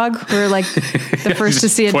Zitch Dog, where the first to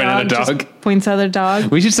see a dog just points out a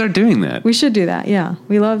dog. We should start doing that. We should do that. Yeah,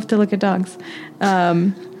 we love to look at dogs.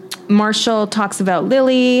 Marshall talks about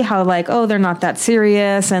Lily, how they're not that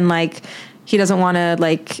serious, and he doesn't want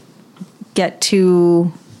to get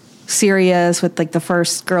too serious with the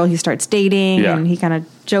first girl he starts dating, and he kind of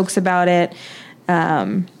jokes about it.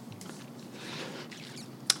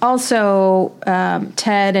 Also,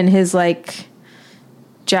 Ted and his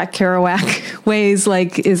Jack Kerouac ways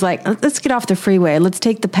is let's get off the freeway, let's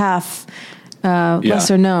take the path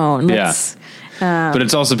lesser known. But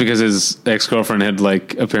it's also because his ex-girlfriend had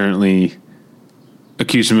apparently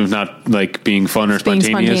accused him of not being fun or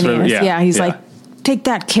spontaneous. Yeah, he's take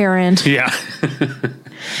that, Karen. Yeah.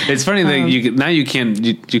 It's funny that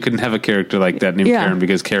you couldn't have a character like that named Karen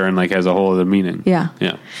because Karen has a whole other meaning. Yeah.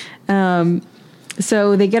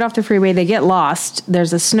 So they get off the freeway, they get lost.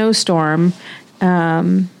 There's a snowstorm.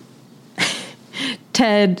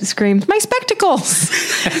 Ted screams, "My spectacles!"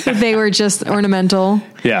 They were just ornamental.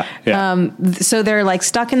 Yeah. So they're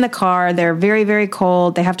stuck in the car. They're very, very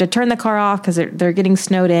cold. They have to turn the car off because they're getting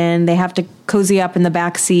snowed in. They have to cozy up in the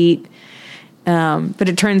back seat. But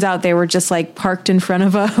it turns out they were just parked in front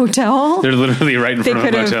of a hotel. They're literally right in front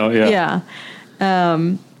of a hotel. Yeah.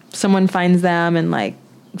 Someone finds them and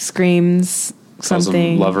screams calls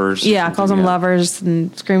something. Them lovers. Yeah, calls them lovers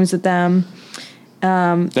and screams at them.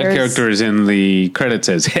 That character is in the credits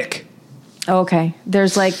as Hick. Okay.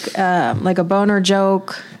 There's a boner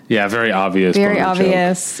joke. Yeah, very obvious. Very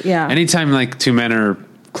obvious. Joke. Yeah. Anytime two men are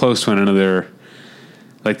close to one another,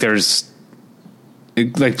 there's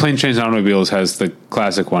Planes, Trains, and Automobiles has the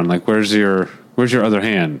classic one. Where's your other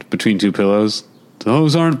hand? Between two pillows?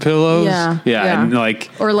 Those aren't pillows. Yeah. And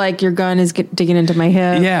or your gun is digging into my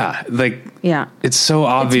hip. Yeah. Yeah. It's so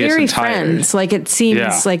obvious. It's very and tired. Friends. It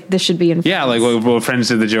seems like this should be in Friends. Yeah. What Friends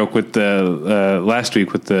did the joke with the last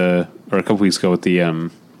week or a couple weeks ago with the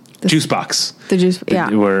juice box. The juice.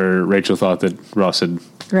 Yeah. Where Rachel thought that Ross had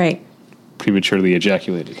prematurely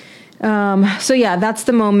ejaculated. So that's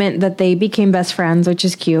the moment that they became best friends, which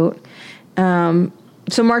is cute. So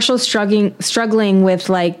Marshall's struggling with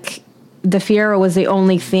the Fiero was the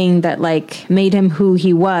only thing that made him who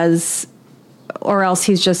he was or else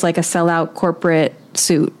he's just like a sellout corporate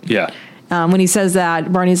suit. Yeah. When he says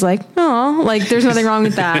that, Barney's like, oh, like there's nothing wrong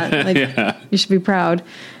with that. Like you should be proud.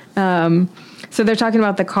 So they're talking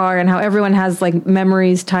about the car and how everyone has like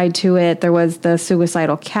memories tied to it. There was the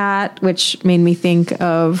suicidal cat, which made me think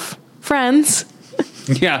of Friends.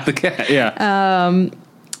 Yeah, the cat. Yeah.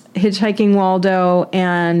 Hitchhiking Waldo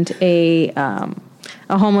and a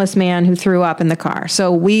homeless man who threw up in the car.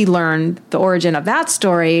 So we learned the origin of that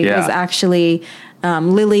story was actually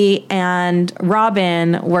Lily and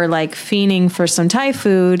Robin were like fiending for some Thai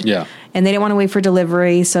food. Yeah. And they didn't want to wait for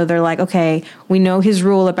delivery. So they're like, okay, we know his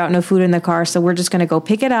rule about no food in the car. So we're just going to go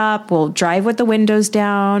pick it up. We'll drive with the windows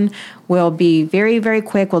down. We'll be very, very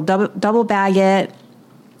quick. We'll double bag it.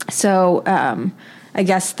 So I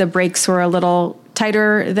guess the brakes were a little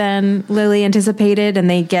tighter than Lily anticipated. And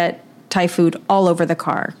they get Thai food all over the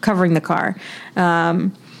car, covering the car.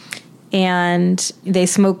 And they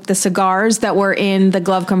smoked the cigars that were in the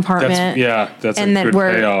glove compartment. That's and a good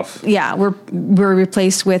payoff. Yeah, we're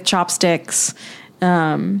replaced with chopsticks.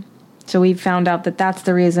 So we found out that that's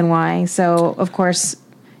the reason why. So, of course,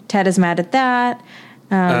 Ted is mad at that.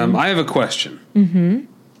 I have a question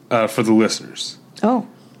for the listeners. Oh.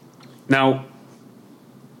 Now,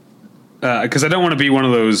 because I don't want to be one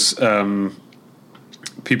of those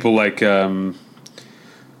people like...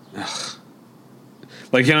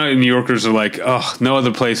 like, you know, New Yorkers are like, oh, no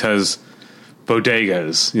other place has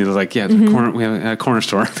bodegas. You know, like, yeah, we have a corner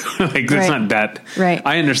store. Like, that's not that. Right.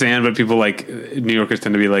 I understand, but people like New Yorkers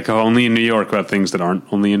tend to be like, oh, only in New York about things that aren't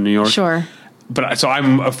only in New York. Sure. But so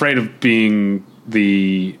I'm afraid of being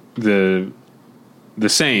the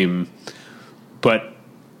same. But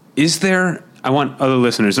is there? I want other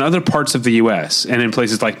listeners in other parts of the U.S. and in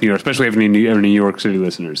places like New York, especially having New York City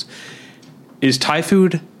listeners. Is Thai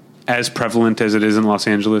food as prevalent as it is in Los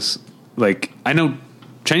Angeles? Like, I know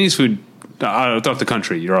Chinese food throughout the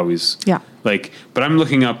country, you're always like, but I'm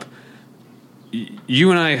looking up.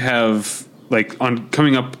 You and I have like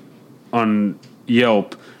coming up on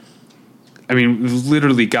Yelp. I mean, we've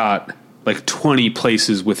literally got like 20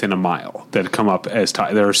 places within a mile that come up as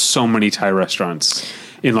Thai. There are so many Thai restaurants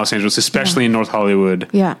in Los Angeles, especially in North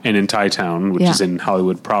Hollywood and in Thai Town, which is in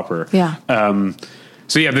Hollywood proper. Yeah.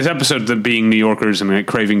 So yeah, this episode of being New Yorkers and like,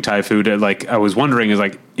 craving Thai food, like I was wondering, is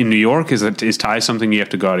like in New York, is Thai something you have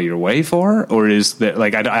to go out of your way for, or is that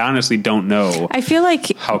like I honestly don't know. I feel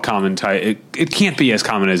like how common Thai it can't be as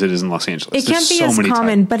common as it is in Los Angeles. It can't be as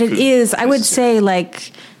common, but it is. I would say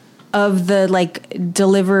like of the like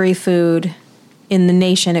delivery food in the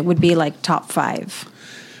nation, it would be like top 5.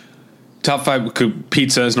 Top 5.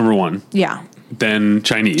 Pizza is number 1. Yeah. Then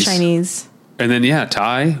Chinese, and then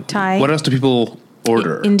Thai. What else do people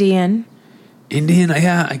order? Indian,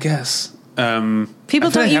 yeah, I guess.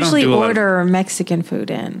 People don't usually order Mexican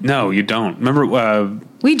food in. No, you don't. Remember,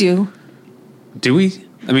 we do. Do we?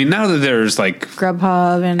 I mean, now that there's like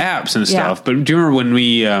Grubhub and apps and stuff, but do you remember when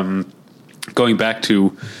we, going back to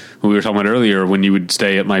what we were talking about earlier, when you would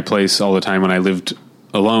stay at my place all the time when I lived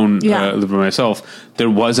alone, lived by myself, there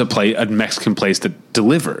was a Mexican place that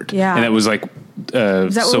delivered. Yeah. And it was like,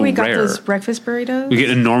 is that so where we got rare. those breakfast burritos? We get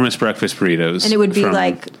enormous breakfast burritos. And it would be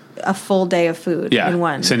like a full day of food in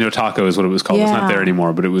one. Senor Taco is what it was called. It's not there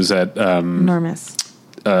anymore, but it was at enormous.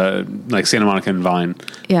 Like Santa Monica and Vine.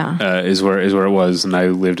 Is where it was, and I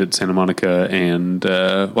lived at Santa Monica and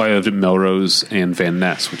I lived at Melrose and Van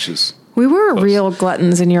Ness, which is we were close. Real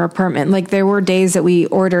gluttons in your apartment. Like there were days that we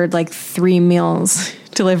ordered like 3 meals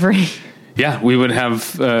delivery. Yeah, we would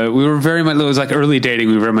have. We were very much. It was like early dating.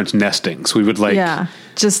 We were very much nesting. So we would like. Yeah,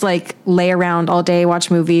 just like lay around all day,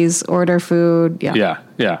 watch movies, order food. Yeah.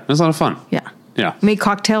 It was a lot of fun. Yeah. Make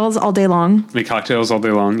cocktails all day long.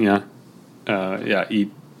 Yeah.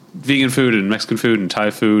 Eat vegan food and Mexican food and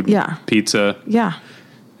Thai food. Yeah. Pizza. Yeah.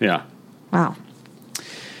 Wow.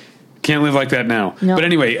 Can't live like that now. Nope. But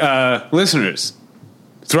anyway, listeners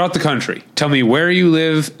throughout the country, tell me where you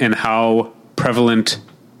live and how prevalent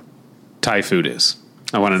Thai food is.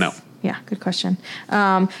 I want to know. Yeah, good question.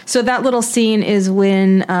 So that little scene is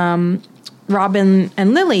when Robin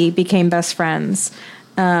and Lily became best friends.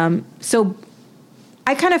 So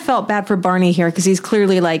I kind of felt bad for Barney here because he's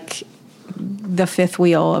clearly like the fifth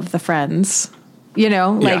wheel of the friends, you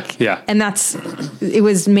know, like, and it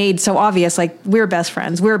was made so obvious. Like we're best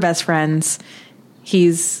friends.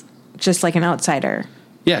 He's just like an outsider.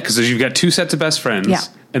 Yeah. Cause you've got 2 sets of best friends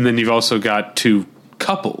and then you've also got 2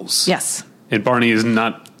 couples. Yes. And Barney is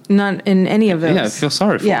not in any of those. Yeah. I feel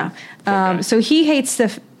sorry for him. So he hates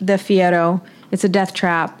the Fiero. It's a death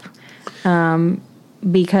trap.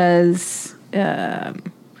 Because,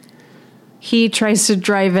 He tries to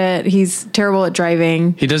drive it. He's terrible at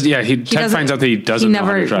driving. He does. Yeah. Ted finds out that he doesn't. He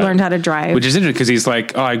never learned how to drive, which is interesting because he's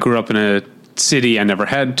like, oh, I grew up in a city. I never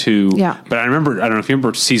had to. Yeah. But I don't know if you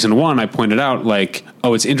remember season 1, I pointed out like,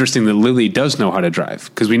 oh, it's interesting that Lily does know how to drive,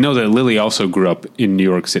 because we know that Lily also grew up in New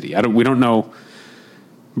York City. We don't know.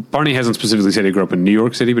 Barney hasn't specifically said he grew up in New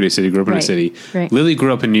York City, but he said he grew up in a city. Right. Lily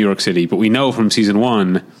grew up in New York City, but we know from season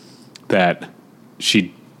 1 that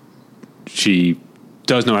she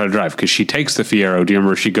does know how to drive, because she takes the Fiero. Do you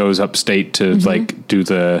remember she goes upstate to like do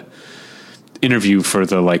the interview for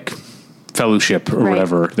the like fellowship or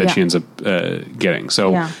whatever that she ends up getting.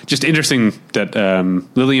 So just interesting that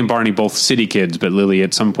Lily and Barney, both city kids, but Lily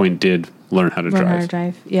at some point did learn how to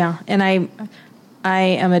drive. Yeah. And I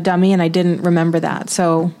am a dummy and I didn't remember that.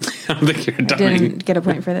 So I don't think you're a dummy. I didn't get a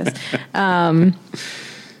point for this.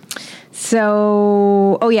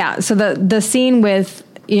 So the scene with,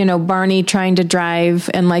 Barney trying to drive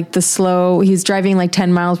and like he's driving like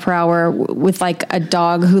 10 miles per hour with like a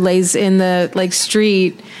dog who lays in the like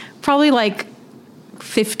street, probably like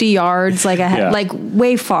 50 yards, like ahead, like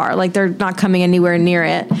way far, like they're not coming anywhere near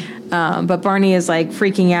it. But Barney is like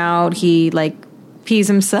freaking out. He like pees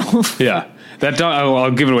himself. Yeah. That dog,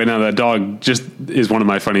 I'll give it away now. That dog just is one of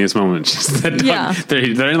my funniest moments. Just that dog,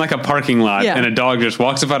 they're in like a parking lot, and a dog just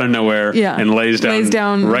walks up out of nowhere and lays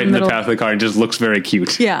down right in the path of the car and just looks very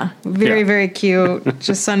cute. Yeah, very cute.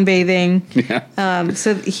 Just sunbathing. Yeah.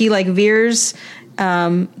 So he like veers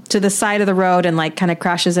to the side of the road and like kind of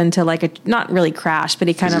crashes into like not really crash, but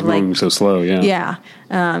he kind of like moving so slow. Yeah.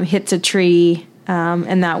 Hits a tree,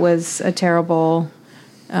 and that was a terrible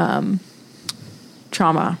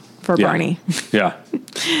trauma for Barney. Yeah.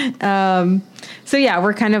 So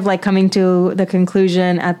we're kind of like coming to the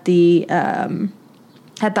conclusion at the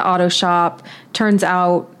auto shop. Turns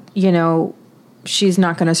out, she's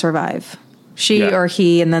not going to survive. She or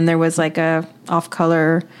he, and then there was like a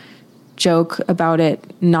off-color joke about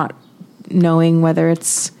it not knowing whether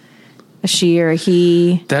it's a she or a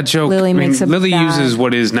he. That joke, Lily uses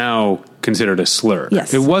what is now considered a slur.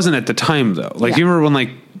 Yes. It wasn't at the time though. Like you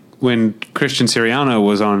remember when Christian Siriano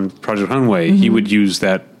was on Project Runway, he would use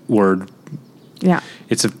that word. Yeah.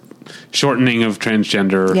 It's a shortening of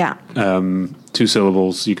transgender. Yeah. 2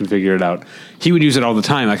 syllables. You can figure it out. He would use it all the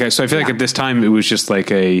time. So I feel like at this time it was just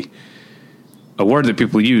like a word that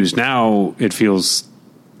people use. Now it feels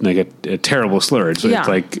like a terrible slur. It's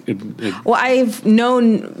like... Well, I've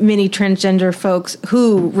known many transgender folks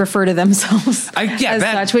who refer to themselves as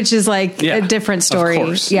such, which is like a different story. Of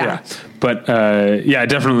course, yeah. But, it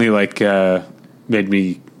definitely made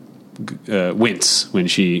me wince when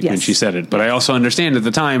she said it. But I also understand at the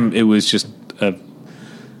time it was just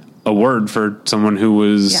a word for someone who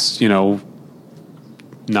was,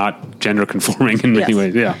 not gender conforming in many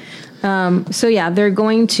ways. Yeah. They're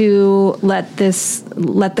going to let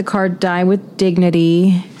the car die with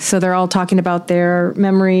dignity. So they're all talking about their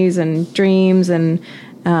memories and dreams, and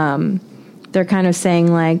they're kind of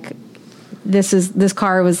saying like, this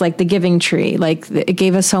car was like the giving tree. Like it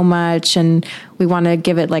gave us so much and we want to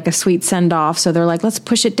give it like a sweet send off. So they're like, let's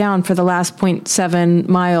push it down for the last 0.7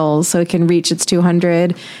 miles so it can reach its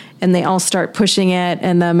 200. And they all start pushing it.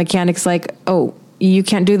 And the mechanic's like, oh, you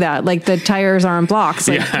can't do that. Like the tires are on blocks.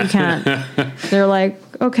 Like you can't. They're like,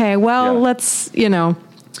 okay, well, let's,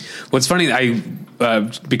 What's funny,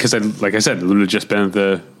 because like I said, Luna just been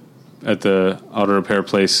at the auto repair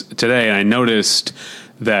place today, and I noticed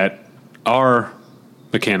that our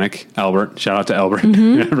mechanic, Albert, shout out to Albert,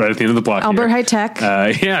 right at the end of the block. Albert High Tech.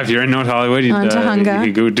 If you're in North Hollywood, you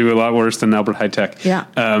could go do a lot worse than Albert High Tech. Yeah.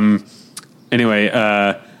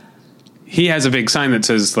 Anyway, he has a big sign that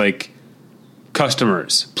says like,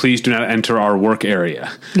 customers, please do not enter our work area.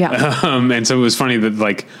 Yeah. And so it was funny that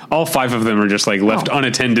like all 5 of them are just like left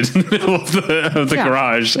unattended in the middle of the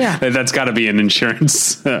garage. Yeah. That's got to be an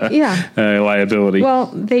insurance liability. Well,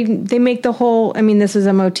 they make the whole, this is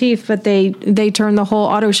a motif, but they turn the whole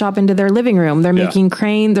auto shop into their living room. They're making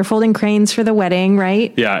they're folding cranes for the wedding,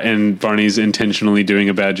 right? Yeah. And Barney's intentionally doing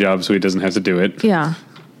a bad job so he doesn't have to do it. Yeah.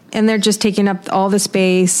 And they're just taking up all the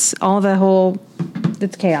space,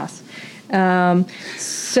 it's chaos.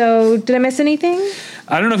 So did I miss anything?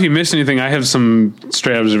 I don't know if you missed anything. I have some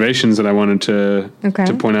stray observations that I wanted to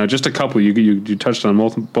point out. Just a couple. You touched on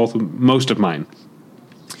most of mine.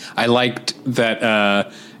 I liked that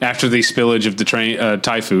after the spillage of the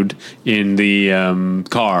Thai food in the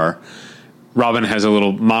car, Robin has a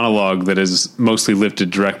little monologue that is mostly lifted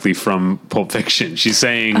directly from Pulp Fiction. She's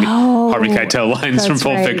saying Harvey Keitel lines from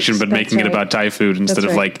Pulp Fiction, but making it about Thai food instead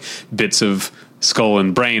of like bits of skull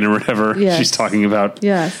and brain or whatever. Yes. She's talking about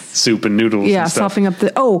soup and noodles. Yeah, and stuff. softening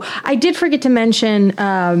up I did forget to mention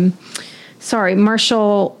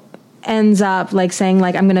Marshall ends up like saying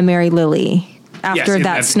like, I'm going to marry Lily after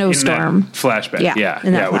that snowstorm. In that flashback.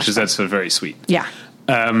 Yeah. Which is, that's very sweet. Yeah.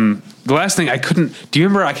 The last thing do you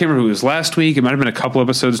remember, I can't remember if it was last week, it might have been a couple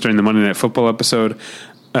episodes during the Monday Night Football episode.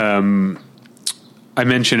 I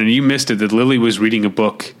mentioned, and you missed it, that Lily was reading a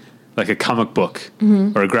book, like a comic book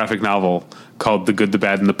or a graphic novel called The Good, the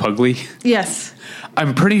Bad, and the Pugly. Yes.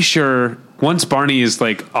 I'm pretty sure once Barney is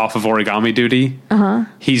like off of origami duty,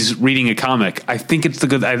 he's reading a comic. I think it's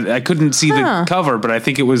I couldn't see the cover, but I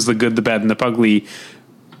think it was The Good, the Bad, and the Pugly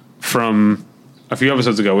from a few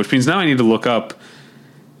episodes ago, which means now I need to look up,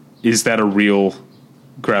 is that a real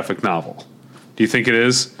graphic novel? Do you think it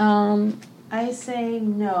is? I say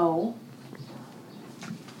no.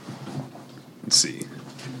 Let's see.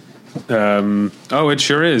 It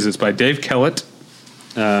sure is. It's by Dave Kellett.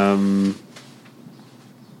 And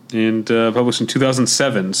published in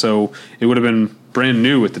 2007, so it would have been brand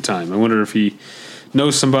new at the time. I wonder if he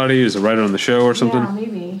knows somebody, is a writer on the show or something. Yeah,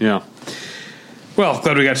 maybe. Yeah. Well,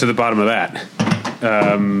 glad we got to the bottom of that.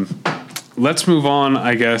 Let's move on,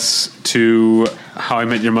 I guess, to How I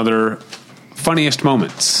Met Your Mother funniest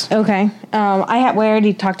moments. Okay. We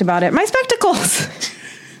already talked about it. My spectacles.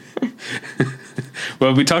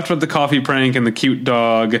 Well, we talked about the coffee prank and the cute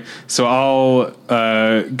dog, so I'll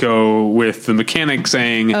go with the mechanic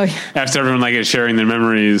saying, after everyone is sharing their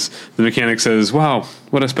memories, the mechanic says, "Wow,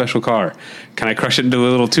 what a special car! Can I crush it into a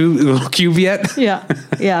little cube yet?" Yeah,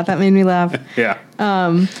 that made me laugh. Yeah.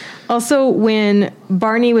 Also, when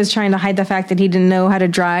Barney was trying to hide the fact that he didn't know how to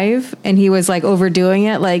drive, and he was overdoing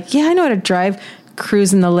it, I know how to drive.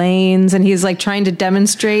 Cruising the lanes, and he's trying to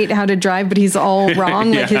demonstrate how to drive, but he's all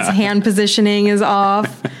wrong. His hand positioning is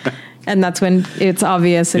off, and that's when it's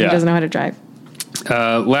obvious that he doesn't know how to drive.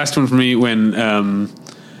 Last one for me, when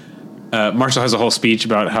Marshall has a whole speech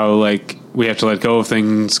about how we have to let go of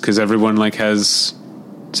things because everyone has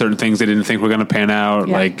certain things they didn't think were going to pan out.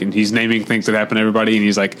 And he's naming things that happen to everybody, and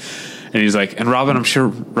he's like, and Robin, I'm sure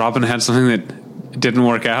Robin had something that didn't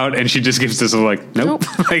work out, and she just gives this nope.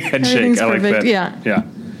 Head shake. I like that. Yeah.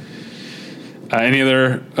 Any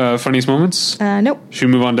other funniest moments? Nope. Should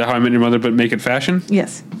we move on to How I Met Your Mother, but make it fashion?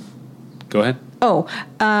 Yes. Go ahead.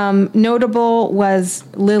 Notable was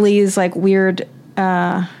Lily's weird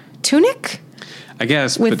tunic. I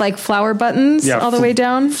guess with flower buttons all the way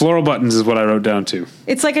down. Floral buttons is what I wrote down too.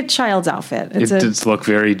 It's like a child's outfit. It does look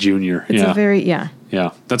very junior. It's a very Yeah.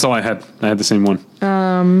 That's all I had. I had the same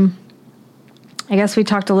one. I guess we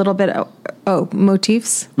talked a little bit.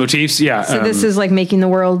 Motifs. Motifs, yeah. So this is making the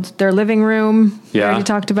world their living room. Yeah. We already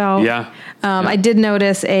talked about. Yeah. I did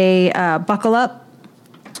notice a buckle up.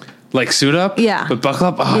 Suit up? Yeah. But buckle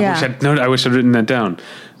up? Oh, yeah. I wish I'd written that down.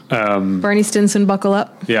 Barney Stinson, buckle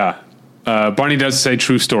up. Yeah. Barney does say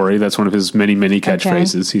true story. That's one of his many, many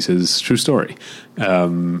catchphrases. Okay. He says true story.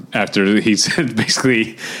 After he said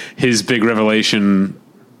basically his big revelation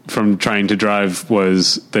from trying to drive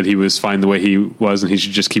was that he was fine the way he was and he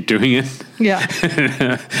should just keep doing it. Yeah.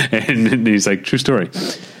 and he's like, true story.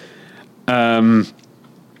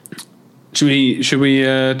 Should we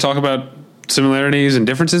talk about similarities and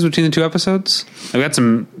differences between the two episodes? I've got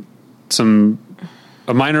a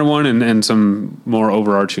minor one and some more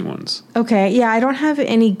overarching ones. Okay. Yeah. I don't have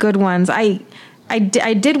any good ones. I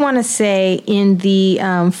did want to say in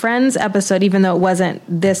the Friends episode, even though it wasn't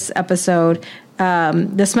this episode,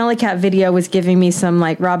 the Smelly Cat video was giving me some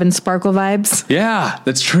Robin Sparkle vibes. Yeah,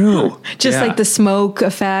 that's true. Just the smoke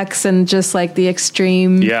effects and just the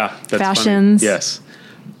extreme fashions. Funny. Yes.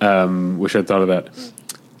 Wish I'd thought of that.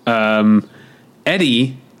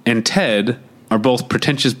 Eddie and Ted are both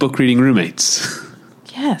pretentious book reading roommates.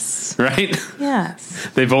 Yes. Right? Yes.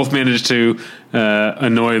 They both managed to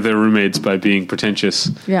annoy their roommates by being pretentious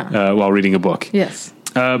while reading a book. Yes.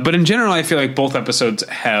 But in general, I feel like both episodes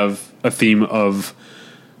have a theme of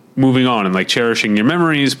moving on and cherishing your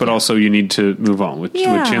memories, but also you need to move on with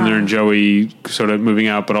Chandler and Joey sort of moving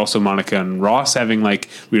out, but also Monica and Ross having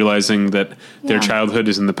realizing that their childhood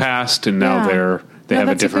is in the past and now they have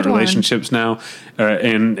a different relationships now.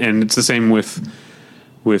 And it's the same with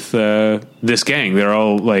this gang. They're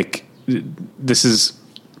all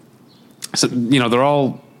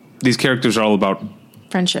these characters are all about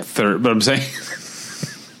friendship. But I'm saying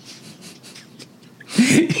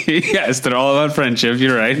yes, they're all about friendship.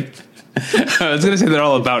 You're right. I was going to say they're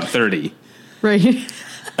all about 30. Right.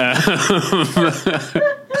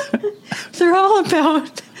 They're all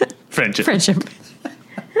about friendship.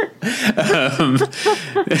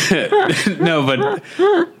 No, but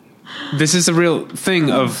this is a real thing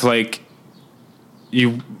of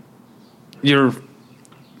your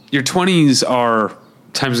 20s are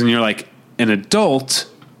times when you're an adult,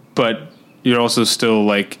 but you're also still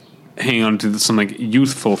like hanging on to some like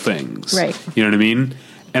youthful things. Right. You know what I mean?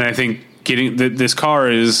 And I think getting this car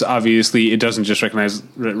is obviously, it doesn't just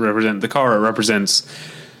represent the car, it represents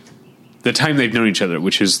the time they've known each other,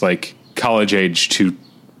 which is like college age to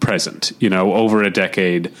present, you know, over a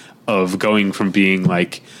decade of going from being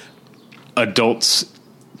like adults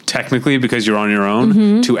technically because you're on your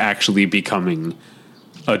own to actually becoming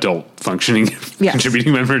adult functioning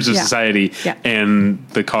contributing members of society. And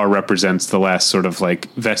the car represents the last sort of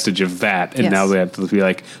like vestige of that, and now they have to be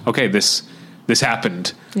like, okay, this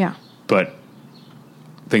happened, but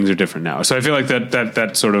things are different now. So I feel like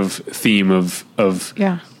that sort of theme of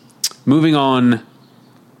moving on,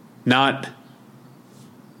 not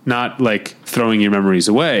like throwing your memories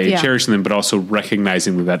away, cherishing them, but also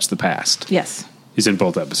recognizing that that's the past, is in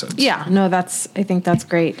both episodes. I think that's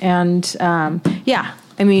great. And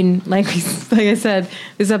I mean, like I said,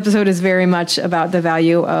 this episode is very much about the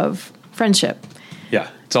value of friendship. Yeah,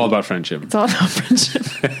 it's all about friendship. It's all about friendship.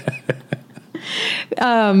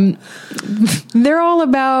 They're all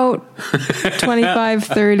about 25,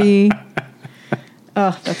 30.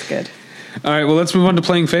 Oh, that's good. All right, well, let's move on to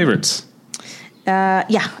playing favorites.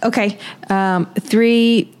 Okay.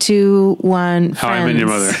 3, 2, 1. How I Met Your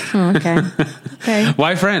Mother. Oh, okay.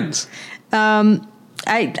 Why Friends?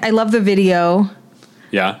 I love the video.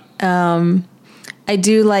 Yeah. I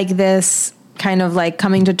do like this kind of like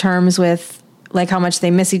coming to terms with like how much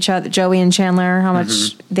they miss each other, Joey and Chandler, how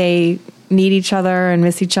much they need each other and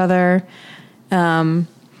miss each other. The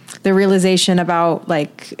realization about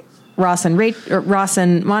like Ross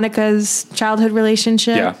and Monica's childhood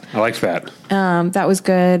relationship. Yeah, I liked that. That was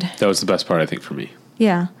good. That was the best part, I think, for me.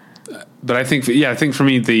 Yeah. But I think for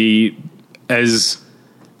me, as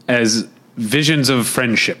visions of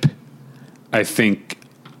friendship, I think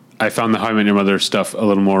I found the How I Met Your Mother stuff a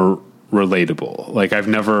little more relatable. Like I've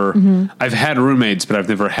had roommates, but I've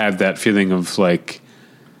never had that feeling of like,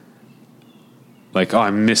 oh,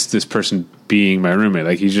 I miss this person being my roommate.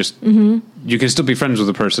 Like you can still be friends with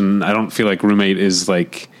a person. I don't feel like roommate is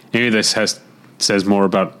like, maybe this says more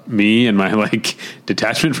about me and my like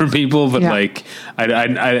detachment from people, but like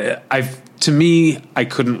to me, I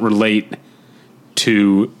couldn't relate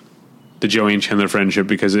to the Joey and Chandler friendship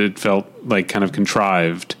because it felt like kind of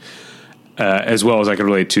contrived, as well as I could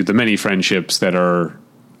relate to the many friendships that are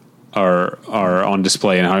on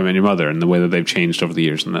display in How I Met Your Mother and the way that they've changed over the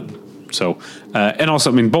years and that. So, and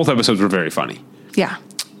also, I mean, both episodes were very funny. Yeah.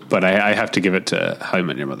 But I have to give it to How I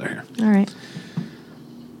Met Your Mother here. All right.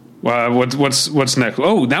 Well, what's next?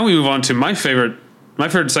 Oh, now we move on to my favorite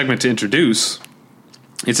segment to introduce.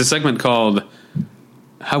 It's a segment called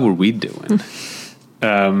 "How Are We Doing?"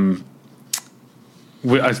 A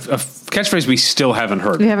catchphrase we still haven't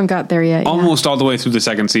heard. We haven't got there yet. Almost all the way through the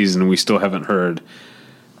second season, we still haven't heard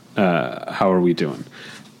 "How Are We Doing?"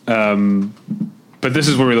 But this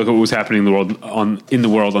is where we look at what was happening in the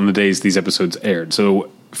world on the days these episodes aired.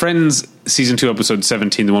 So Friends season 2 episode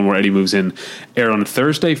 17, the one where Eddie moves in, aired on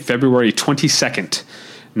Thursday, February 22nd,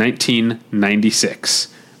 1996.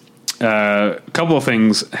 A couple of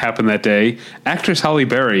things happened that day. Actress Halle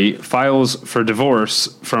Berry files for divorce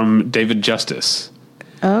from David Justice.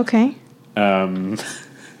 Oh, okay. No,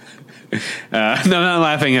 I'm not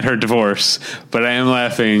laughing at her divorce, but I am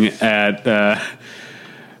laughing at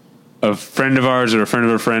a friend of ours or a friend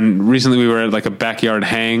of a friend. Recently we were at like a backyard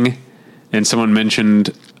hang and someone mentioned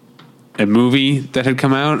a movie that had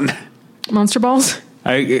come out. Monster Balls?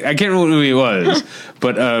 I can't remember what movie it was,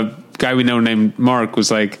 but a guy we know named Mark was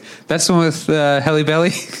like, that's the one with Halle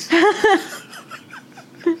Berry?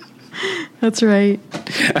 That's right.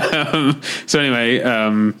 So anyway,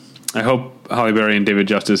 I hope Halle Berry and David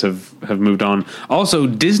Justice have moved on. Also,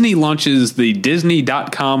 Disney launches the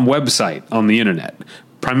Disney.com website on the internet.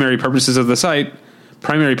 Primary purpose of the site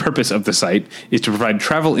is to provide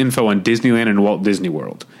travel info on Disneyland and Walt Disney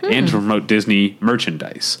World and to promote Disney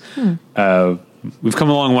merchandise. We've come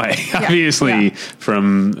a long way, obviously,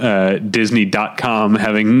 from Disney.com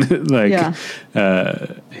having like,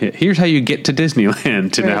 here's how you get to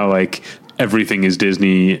Disneyland to now like everything is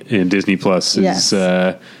Disney and Disney Plus is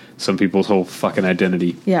some people's whole fucking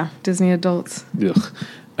identity. Yeah, Disney adults. Ugh.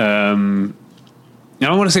 Now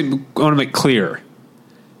I want to make clear,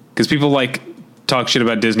 because people like talk shit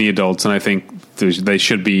about Disney adults, and I think they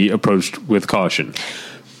should be approached with caution.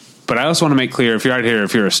 But I also want to make clear, if you're out here,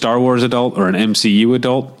 if you're a Star Wars adult or an MCU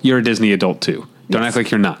adult, you're a Disney adult too. Don't act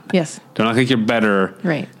like you're not. Yes. Don't act like you're better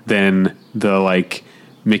than the like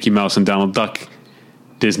Mickey Mouse and Donald Duck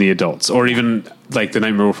Disney adults, or even like the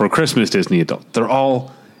Nightmare Before Christmas Disney adult.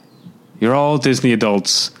 You're all Disney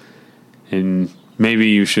adults, and maybe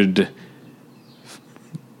you should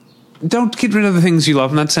don't get rid of the things you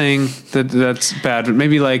love. I'm not saying that that's bad, but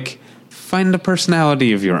maybe like find a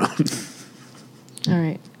personality of your own. All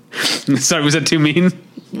right. Sorry, was that too mean?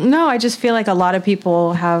 No, I just feel like a lot of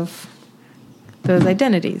people have those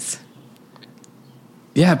identities.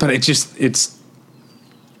 Yeah, but I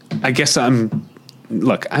guess I'm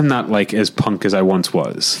not like as punk as I once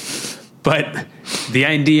was, but the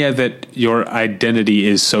idea that your identity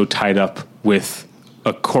is so tied up with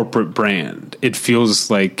a corporate brand, it feels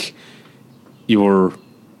like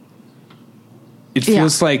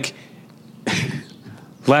like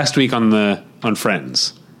last week on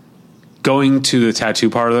Friends, going to the tattoo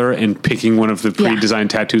parlor and picking one of the pre-designed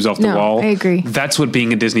tattoos off the wall. I agree. That's what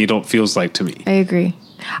being a Disney adult feels like to me. I agree.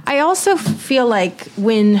 I also feel like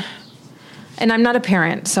and I'm not a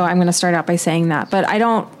parent, so I'm going to start out by saying that, but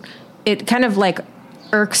it kind of like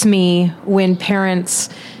irks me when parents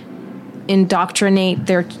indoctrinate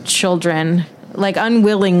their children like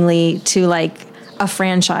unwillingly to like a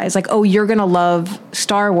franchise, like, oh, you're going to love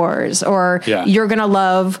Star Wars, or you're going to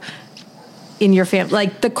love in your family,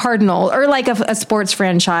 like the Cardinal, or like a sports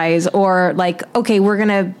franchise, or like, okay, you're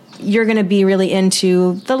going to be really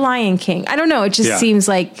into the Lion King. I don't know. It just seems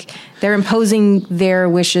like they're imposing their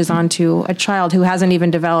wishes onto a child who hasn't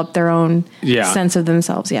even developed their own sense of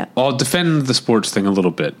themselves yet. I'll defend the sports thing a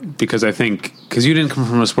little bit because I think, because you didn't come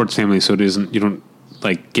from a sports family, so you don't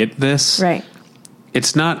like get this. Right.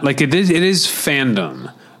 It's not like it is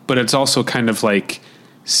fandom, but it's also kind of like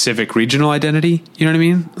civic regional identity. You know what I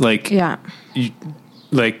mean?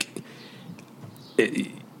 Like,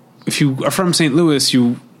 if you are from St. Louis,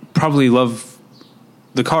 you probably love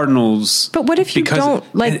the Cardinals. But what if you don't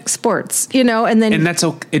like sports, and that's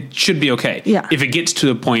okay. It should be okay. Yeah. If it gets to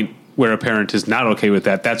a point where a parent is not okay with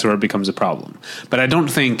that, that's where it becomes a problem. But I don't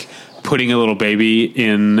think putting a little baby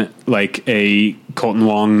in like a Colton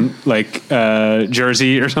Wong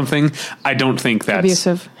jersey or something, I don't think that's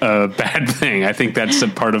abusive. A bad thing. I think that's a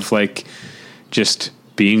part of like just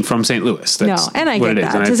being from St. Louis. That's and I get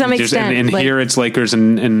that to some extent. And here it's Lakers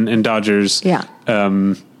and Dodgers. Yeah.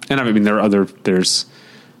 And I mean, there's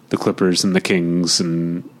the Clippers and the Kings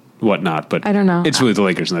and whatnot, but I don't know. It's really the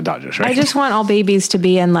Lakers and the Dodgers, right? I just want all babies to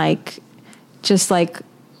be in like, just like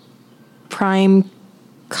prime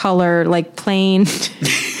color, like plain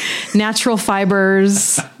natural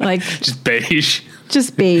fibers, like just beige.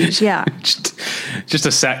 Just beige, yeah. just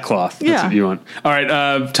a sackcloth. That's what you want. All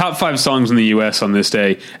right, top 5 songs in the U.S. on this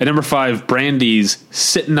day. At number 5, Brandy's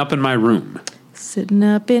 "Sitting Up in My Room." Sitting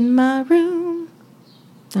up in my room,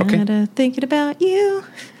 thinking about you.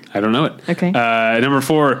 I don't know it. Okay. Number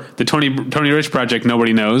 4, the Tony Rich Project,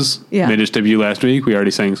 Nobody Knows. Yeah. Made its debut last week. We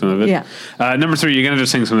already sang some of it. Yeah. Number 3, you're going to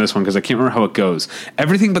just sing some of this one because I can't remember how it goes.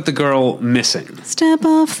 Everything But the Girl, Missing. Step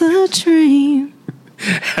off the train.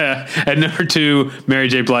 At number 2, Mary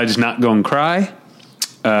J. Blige's Not Gonna Cry.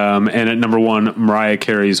 And at number 1, Mariah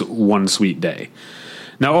Carey's One Sweet Day.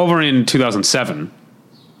 Now, over in 2007,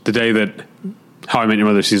 the day that How I Met Your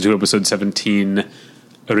Mother Season 2, Episode 17...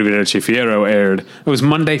 Arrivederci, Fiero aired. It was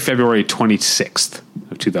Monday, February 26th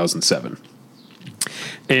of 2007.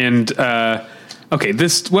 And,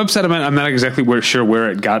 this website, I'm not exactly sure where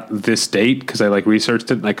it got this date because I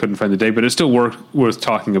researched it and I couldn't find the date, but it's still worth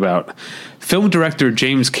talking about. Film director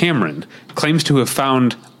James Cameron claims to have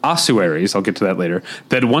found ossuaries, I'll get to that later,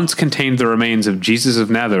 that once contained the remains of Jesus of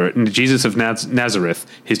Nazareth,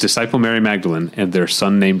 his disciple Mary Magdalene, and their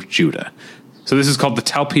son named Judah. So this is called the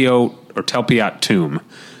Talpiot tomb.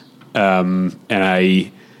 And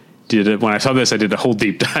I did it when I saw this, I did a whole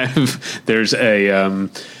deep dive. There's in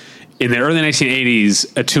the early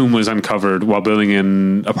 1980s, a tomb was uncovered while building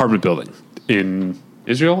an apartment building in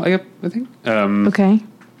Israel, I think. Okay.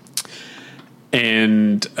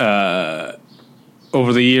 And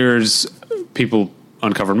over the years, people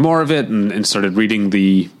uncovered more of it and started reading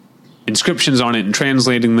the inscriptions on it and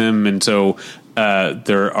translating them. And so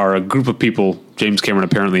there are a group of people, James Cameron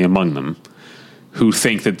apparently among them, who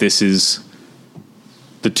think that this is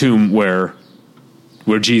the tomb where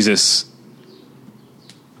Jesus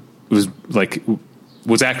was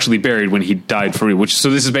actually buried when he died for you. So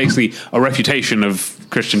this is basically a refutation of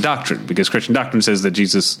Christian doctrine, because Christian doctrine says that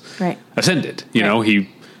Jesus ascended. You know, he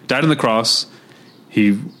died on the cross.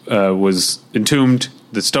 He was entombed.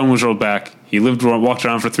 The stone was rolled back. He walked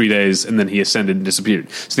around for 3 days, and then he ascended and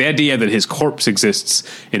disappeared. So the idea that his corpse exists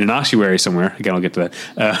in an ossuary somewhere, again, I'll get to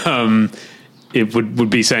that, it would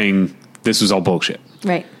be saying this was all bullshit.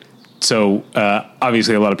 Right. So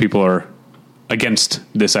obviously a lot of people are against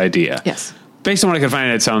this idea. Yes. Based on what I can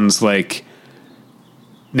find, it sounds like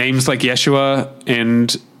names like Yeshua and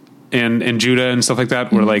Judah and stuff like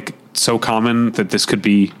that were like so common that this could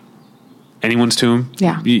be anyone's tomb.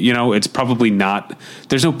 Yeah. You know, it's probably not,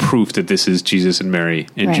 there's no proof that this is Jesus and Mary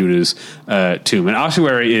and Judah's tomb. And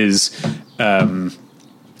ossuary is,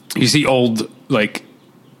 you see old, like,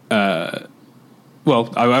 I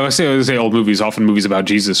would say old movies, often movies about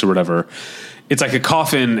Jesus or whatever. It's like a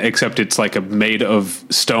coffin, except it's like made of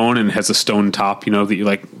stone and has a stone top, you know, that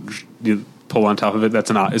you pull on top of it.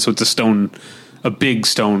 So it's a big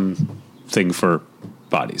stone thing for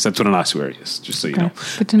bodies. That's what an ossuary is, just so you know.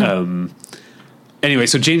 Good to know. Anyway,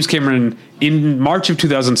 so James Cameron in March of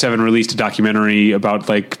 2007 released a documentary about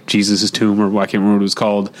like Jesus' tomb, or I can't remember what it was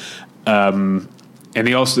called. And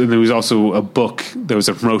there was also a book. There was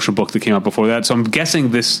a promotional book that came out before that. So I'm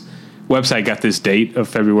guessing this website got this date of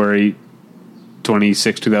February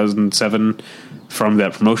 26, 2007 from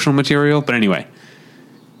that promotional material. But anyway,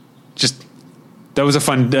 just that was a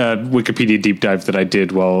fun Wikipedia deep dive that I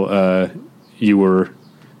did while you were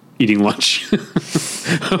eating lunch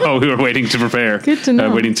while we were waiting to prepare. Good to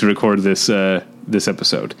know. Waiting to record this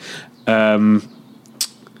episode. Top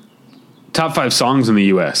 5 songs in the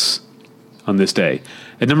U.S. on this day.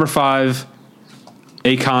 At number 5,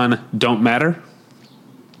 Akon, Don't Matter.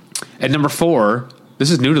 At number 4,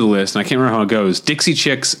 this is new to the list, and I can't remember how it goes. Dixie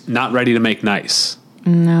Chicks, Not Ready to Make Nice.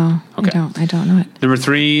 No, okay. I don't know it. Number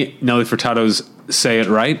 3, Nelly Furtado's Say It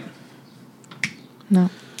Right.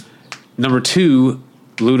 No. Number 2,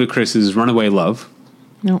 Ludacris's Runaway Love.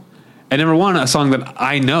 No. And number 1, a song that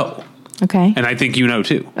I know. Okay. And I think you know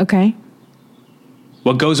too. Okay.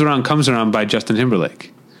 What Goes Around Comes Around by Justin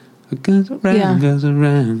Timberlake. What goes around, goes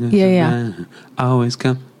around, goes around. Always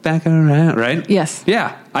come back around, right? Yes.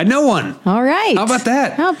 Yeah, I know one. All right. How about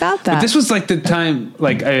that? But this was like the time,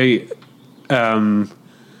 like I don't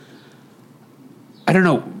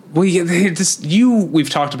know. Well, we've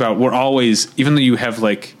talked about, we're always, even though you have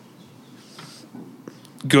like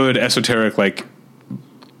good esoteric, like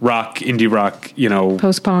rock, indie rock, you know,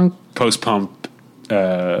 post-punk,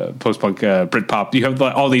 Britpop, you have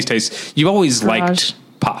all these tastes. You've always liked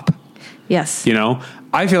pop. Yes. You know,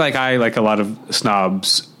 I feel like a lot of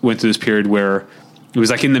snobs, went through this period where it was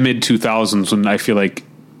like in the mid 2000s when I feel like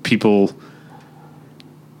people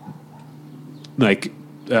like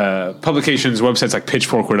publications, websites like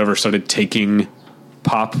Pitchfork or whatever started taking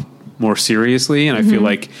pop more seriously. And I feel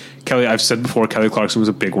like I've said before, Kelly Clarkson was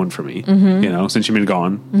a big one for me, you know, since she's been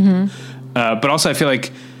gone. But also I feel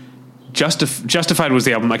like Justified was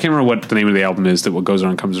the album. I can't remember what the name of the album is that What Goes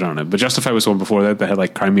Around Comes Around it, but Justified was the one before that had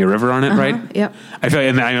like Cry Me a River on it, right? Yep. I feel like,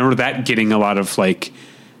 and I remember that getting a lot of like,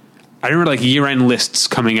 I remember like year-end lists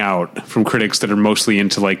coming out from critics that are mostly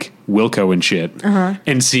into like Wilco and shit,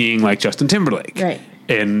 and seeing like Justin Timberlake, right?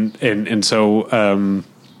 And so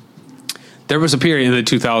there was a period in the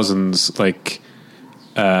 2000s like.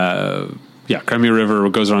 Cry Me a River,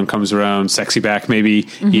 What Goes Around Comes Around, Sexy Back maybe,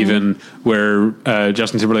 even, where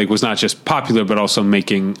Justin Timberlake was not just popular, but also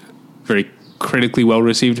making very critically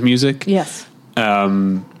well-received music. Yes.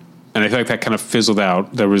 And I feel like that kind of fizzled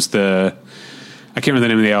out. There was I can't remember the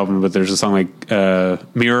name of the album, but there's a song like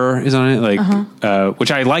Mirror is on it, like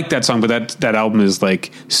which I like that song, but that album is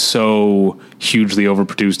like so hugely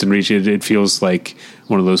overproduced and reached. It feels like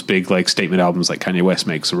one of those big like statement albums like Kanye West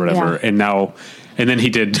makes or whatever. Yeah. And then he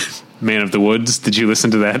did Man of the Woods. Did you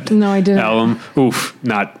listen to that? No, I didn't. Album? Oof,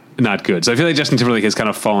 not good. So I feel like Justin Timberlake has kind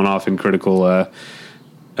of fallen off in critical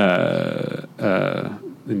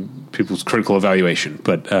in people's critical evaluation,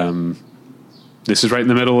 but this is right in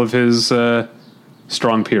the middle of his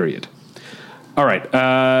strong period. All right.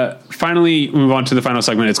 Finally, we move on to the final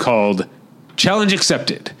segment. It's called Challenge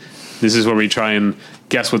Accepted. This is where we try and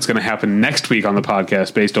guess what's going to happen next week on the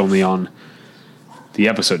podcast based only on the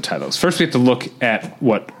episode titles. First, we have to look at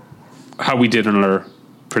how we did on our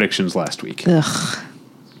predictions last week. Ugh.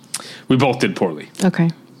 We both did poorly. Okay.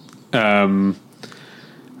 I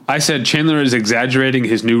said Chandler is exaggerating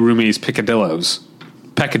his new roomie's peccadillos.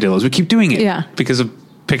 We keep doing it. Yeah. Because of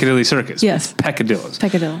Piccadilly Circus. Yes. Peccadillos.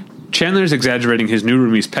 Peccadillo. Chandler's exaggerating his new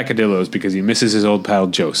roomie's peccadillos because he misses his old pal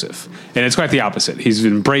Joseph. And it's quite the opposite. He's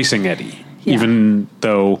embracing Eddie. Yeah. Even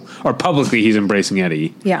though, or publicly he's embracing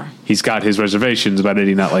Eddie. Yeah. He's got his reservations about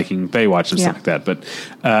Eddie not liking Baywatch and stuff like that. But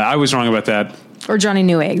I was wrong about that. Or Johnny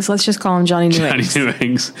Neweggs. Let's just call him Johnny Neweggs.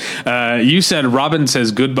 Johnny Neweggs. You said Robin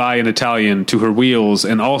says goodbye in Italian to her wheels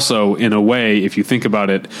and also, in a way, if you think about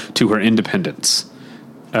it, to her independence.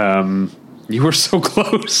 You were so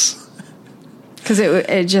close. Because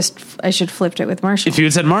I should flipped it with Marshall. If you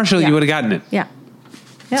had said Marshall, you would have gotten it. Yeah.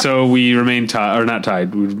 Yep. So we remain tied, or not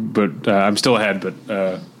tied, but I'm still ahead,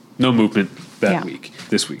 but no movement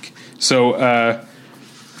this week. So,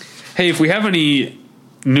 hey, if we have any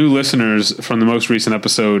new listeners from the most recent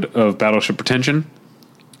episode of Battleship Pretension,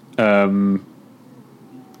 you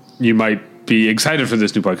might be excited for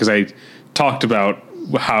this new part, because I talked about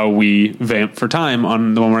how we vamp for time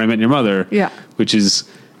on the one where I met your mother. Yeah. Which is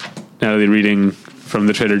Natalie reading from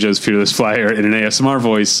the Trader Joe's Fearless Flyer in an ASMR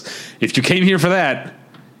voice. If you came here for that,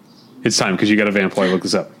 it's time, because you got to vamp while I look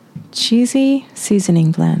this up. Cheesy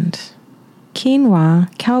seasoning blend.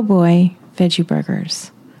 Quinoa, cowboy, veggie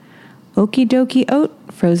burgers. Okie dokie oat,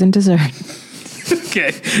 frozen dessert.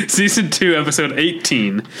 Okay. Season 2, episode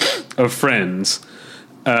 18 of Friends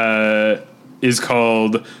is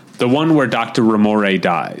called The One Where Dr. Ramore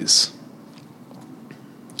Dies.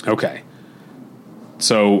 Okay.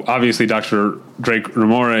 So, obviously, Dr. Drake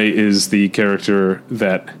Ramore is the character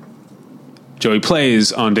that Joey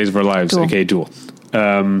plays on Days of Our Lives, Duel. aka Duel.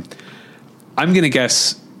 I'm going to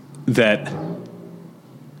guess that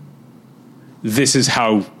this is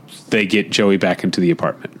how they get Joey back into the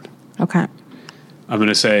apartment. Okay. I'm going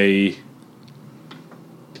to say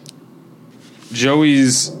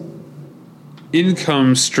Joey's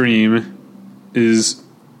income stream is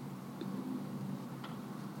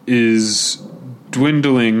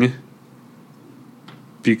dwindling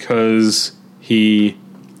because he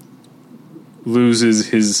loses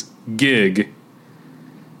his gig,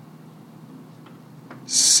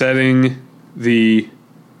 setting the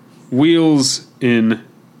wheels in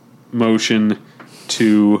motion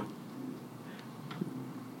to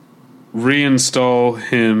reinstall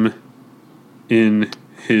him in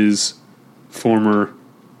his former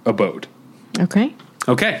abode. Okay.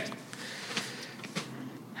 Okay.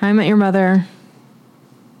 How I Met Your Mother.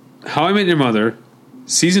 How I Met Your Mother,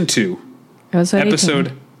 Season 2,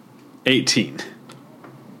 Episode 18.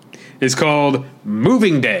 It's called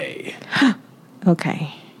Moving Day.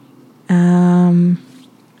 Okay.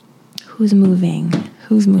 Who's moving?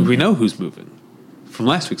 Who's moving? We know who's moving from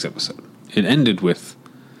last week's episode. It ended with...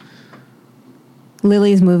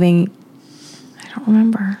 Lily's moving. I don't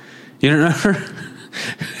remember. You don't remember?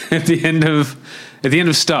 At the end of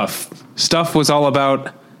Stuff was all about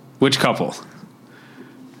which couple?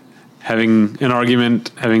 Having an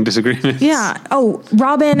argument, having disagreements. Yeah. Oh,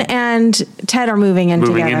 Robin and Ted are moving in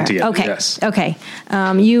together. Okay. Yes. Okay.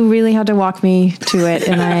 You really had to walk me to it,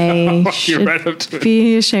 and I should right up to it.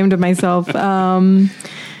 be ashamed of myself.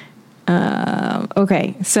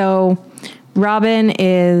 Okay. So Robin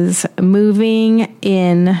is moving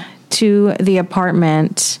in to the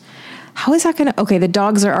apartment. How is that going to... Okay, the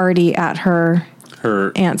dogs are already at her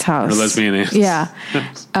aunt's house. Her lesbian aunt. Yeah.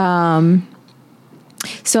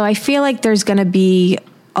 So I feel like there's going to be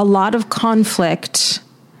a lot of conflict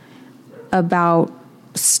about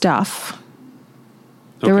stuff.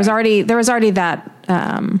 Okay. There was already that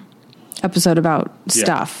episode about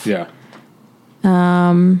stuff. Yeah.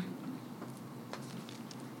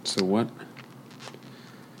 So what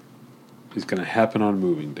is going to happen on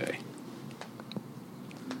moving day?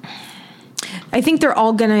 I think they're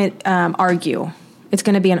all going to argue. It's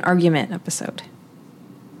going to be an argument episode.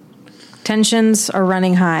 Tensions are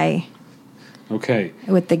running high. Okay.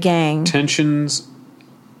 With the gang. Tensions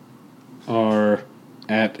are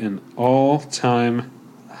at an all-time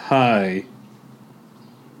high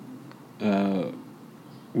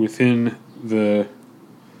within the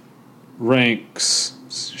ranks.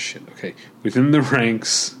 Shit. Okay. Within the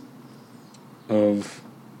ranks of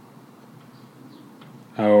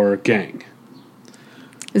our gang.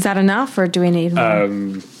 Is that enough, or do we need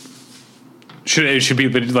more? It should be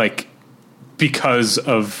like because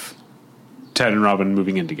of Ted and Robin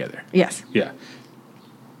moving in together. Yes. Yeah.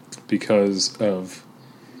 Because of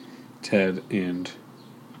Ted and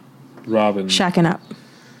Robin. Shacking up.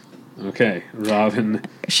 Okay. Robin.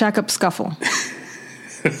 Shack up scuffle.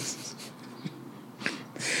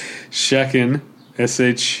 Shackin,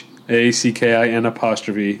 SHACKIN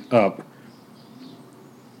apostrophe up.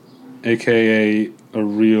 AKA a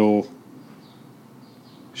real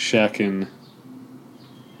shackin'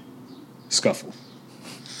 scuffle.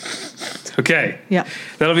 Okay. Yeah.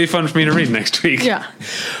 That'll be fun for me to read next week. Yeah.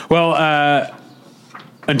 Well,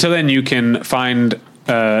 until then, you can find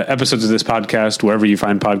episodes of this podcast wherever you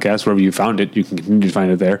find podcasts, wherever you found it. You can continue to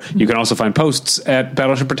find it there. You can also find posts at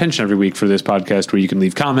Battleship Pretension every week for this podcast, where you can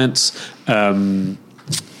leave comments.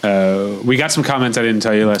 We got some comments I didn't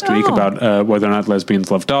tell you last week about whether or not lesbians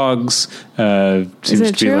love dogs. Seems to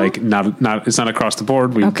be true? like not. It's not across the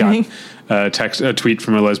board. We've got a tweet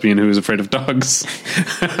from a lesbian who is afraid of dogs.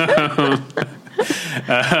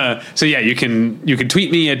 So yeah, you can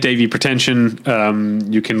tweet me at Davey Pretension.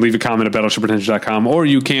 You can leave a comment at battleshippretension.com, or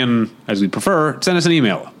you can, as we prefer, send us an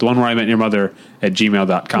email. The one where I met your mother at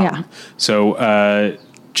gmail.com. Yeah. So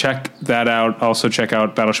check that out. Also check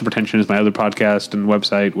out Battleship Retention is my other podcast and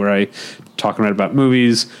website where I talk and write about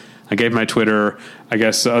movies. I gave my Twitter. I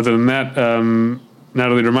guess other than that,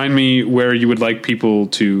 Natalie, remind me where you would like people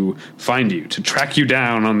to find you, to track you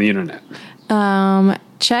down on the internet.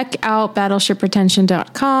 Check out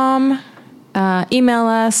battleshipretention.com. Email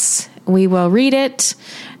us. We will read it.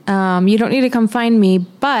 You don't need to come find me,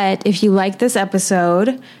 but if you like this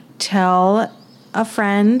episode, tell a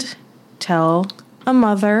friend, tell a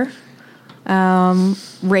mother,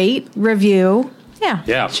 rate, review.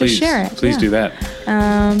 Yeah, please share it. Please do that.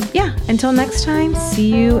 Until next time,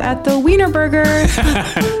 see you at the Wiener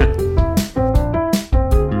Burger.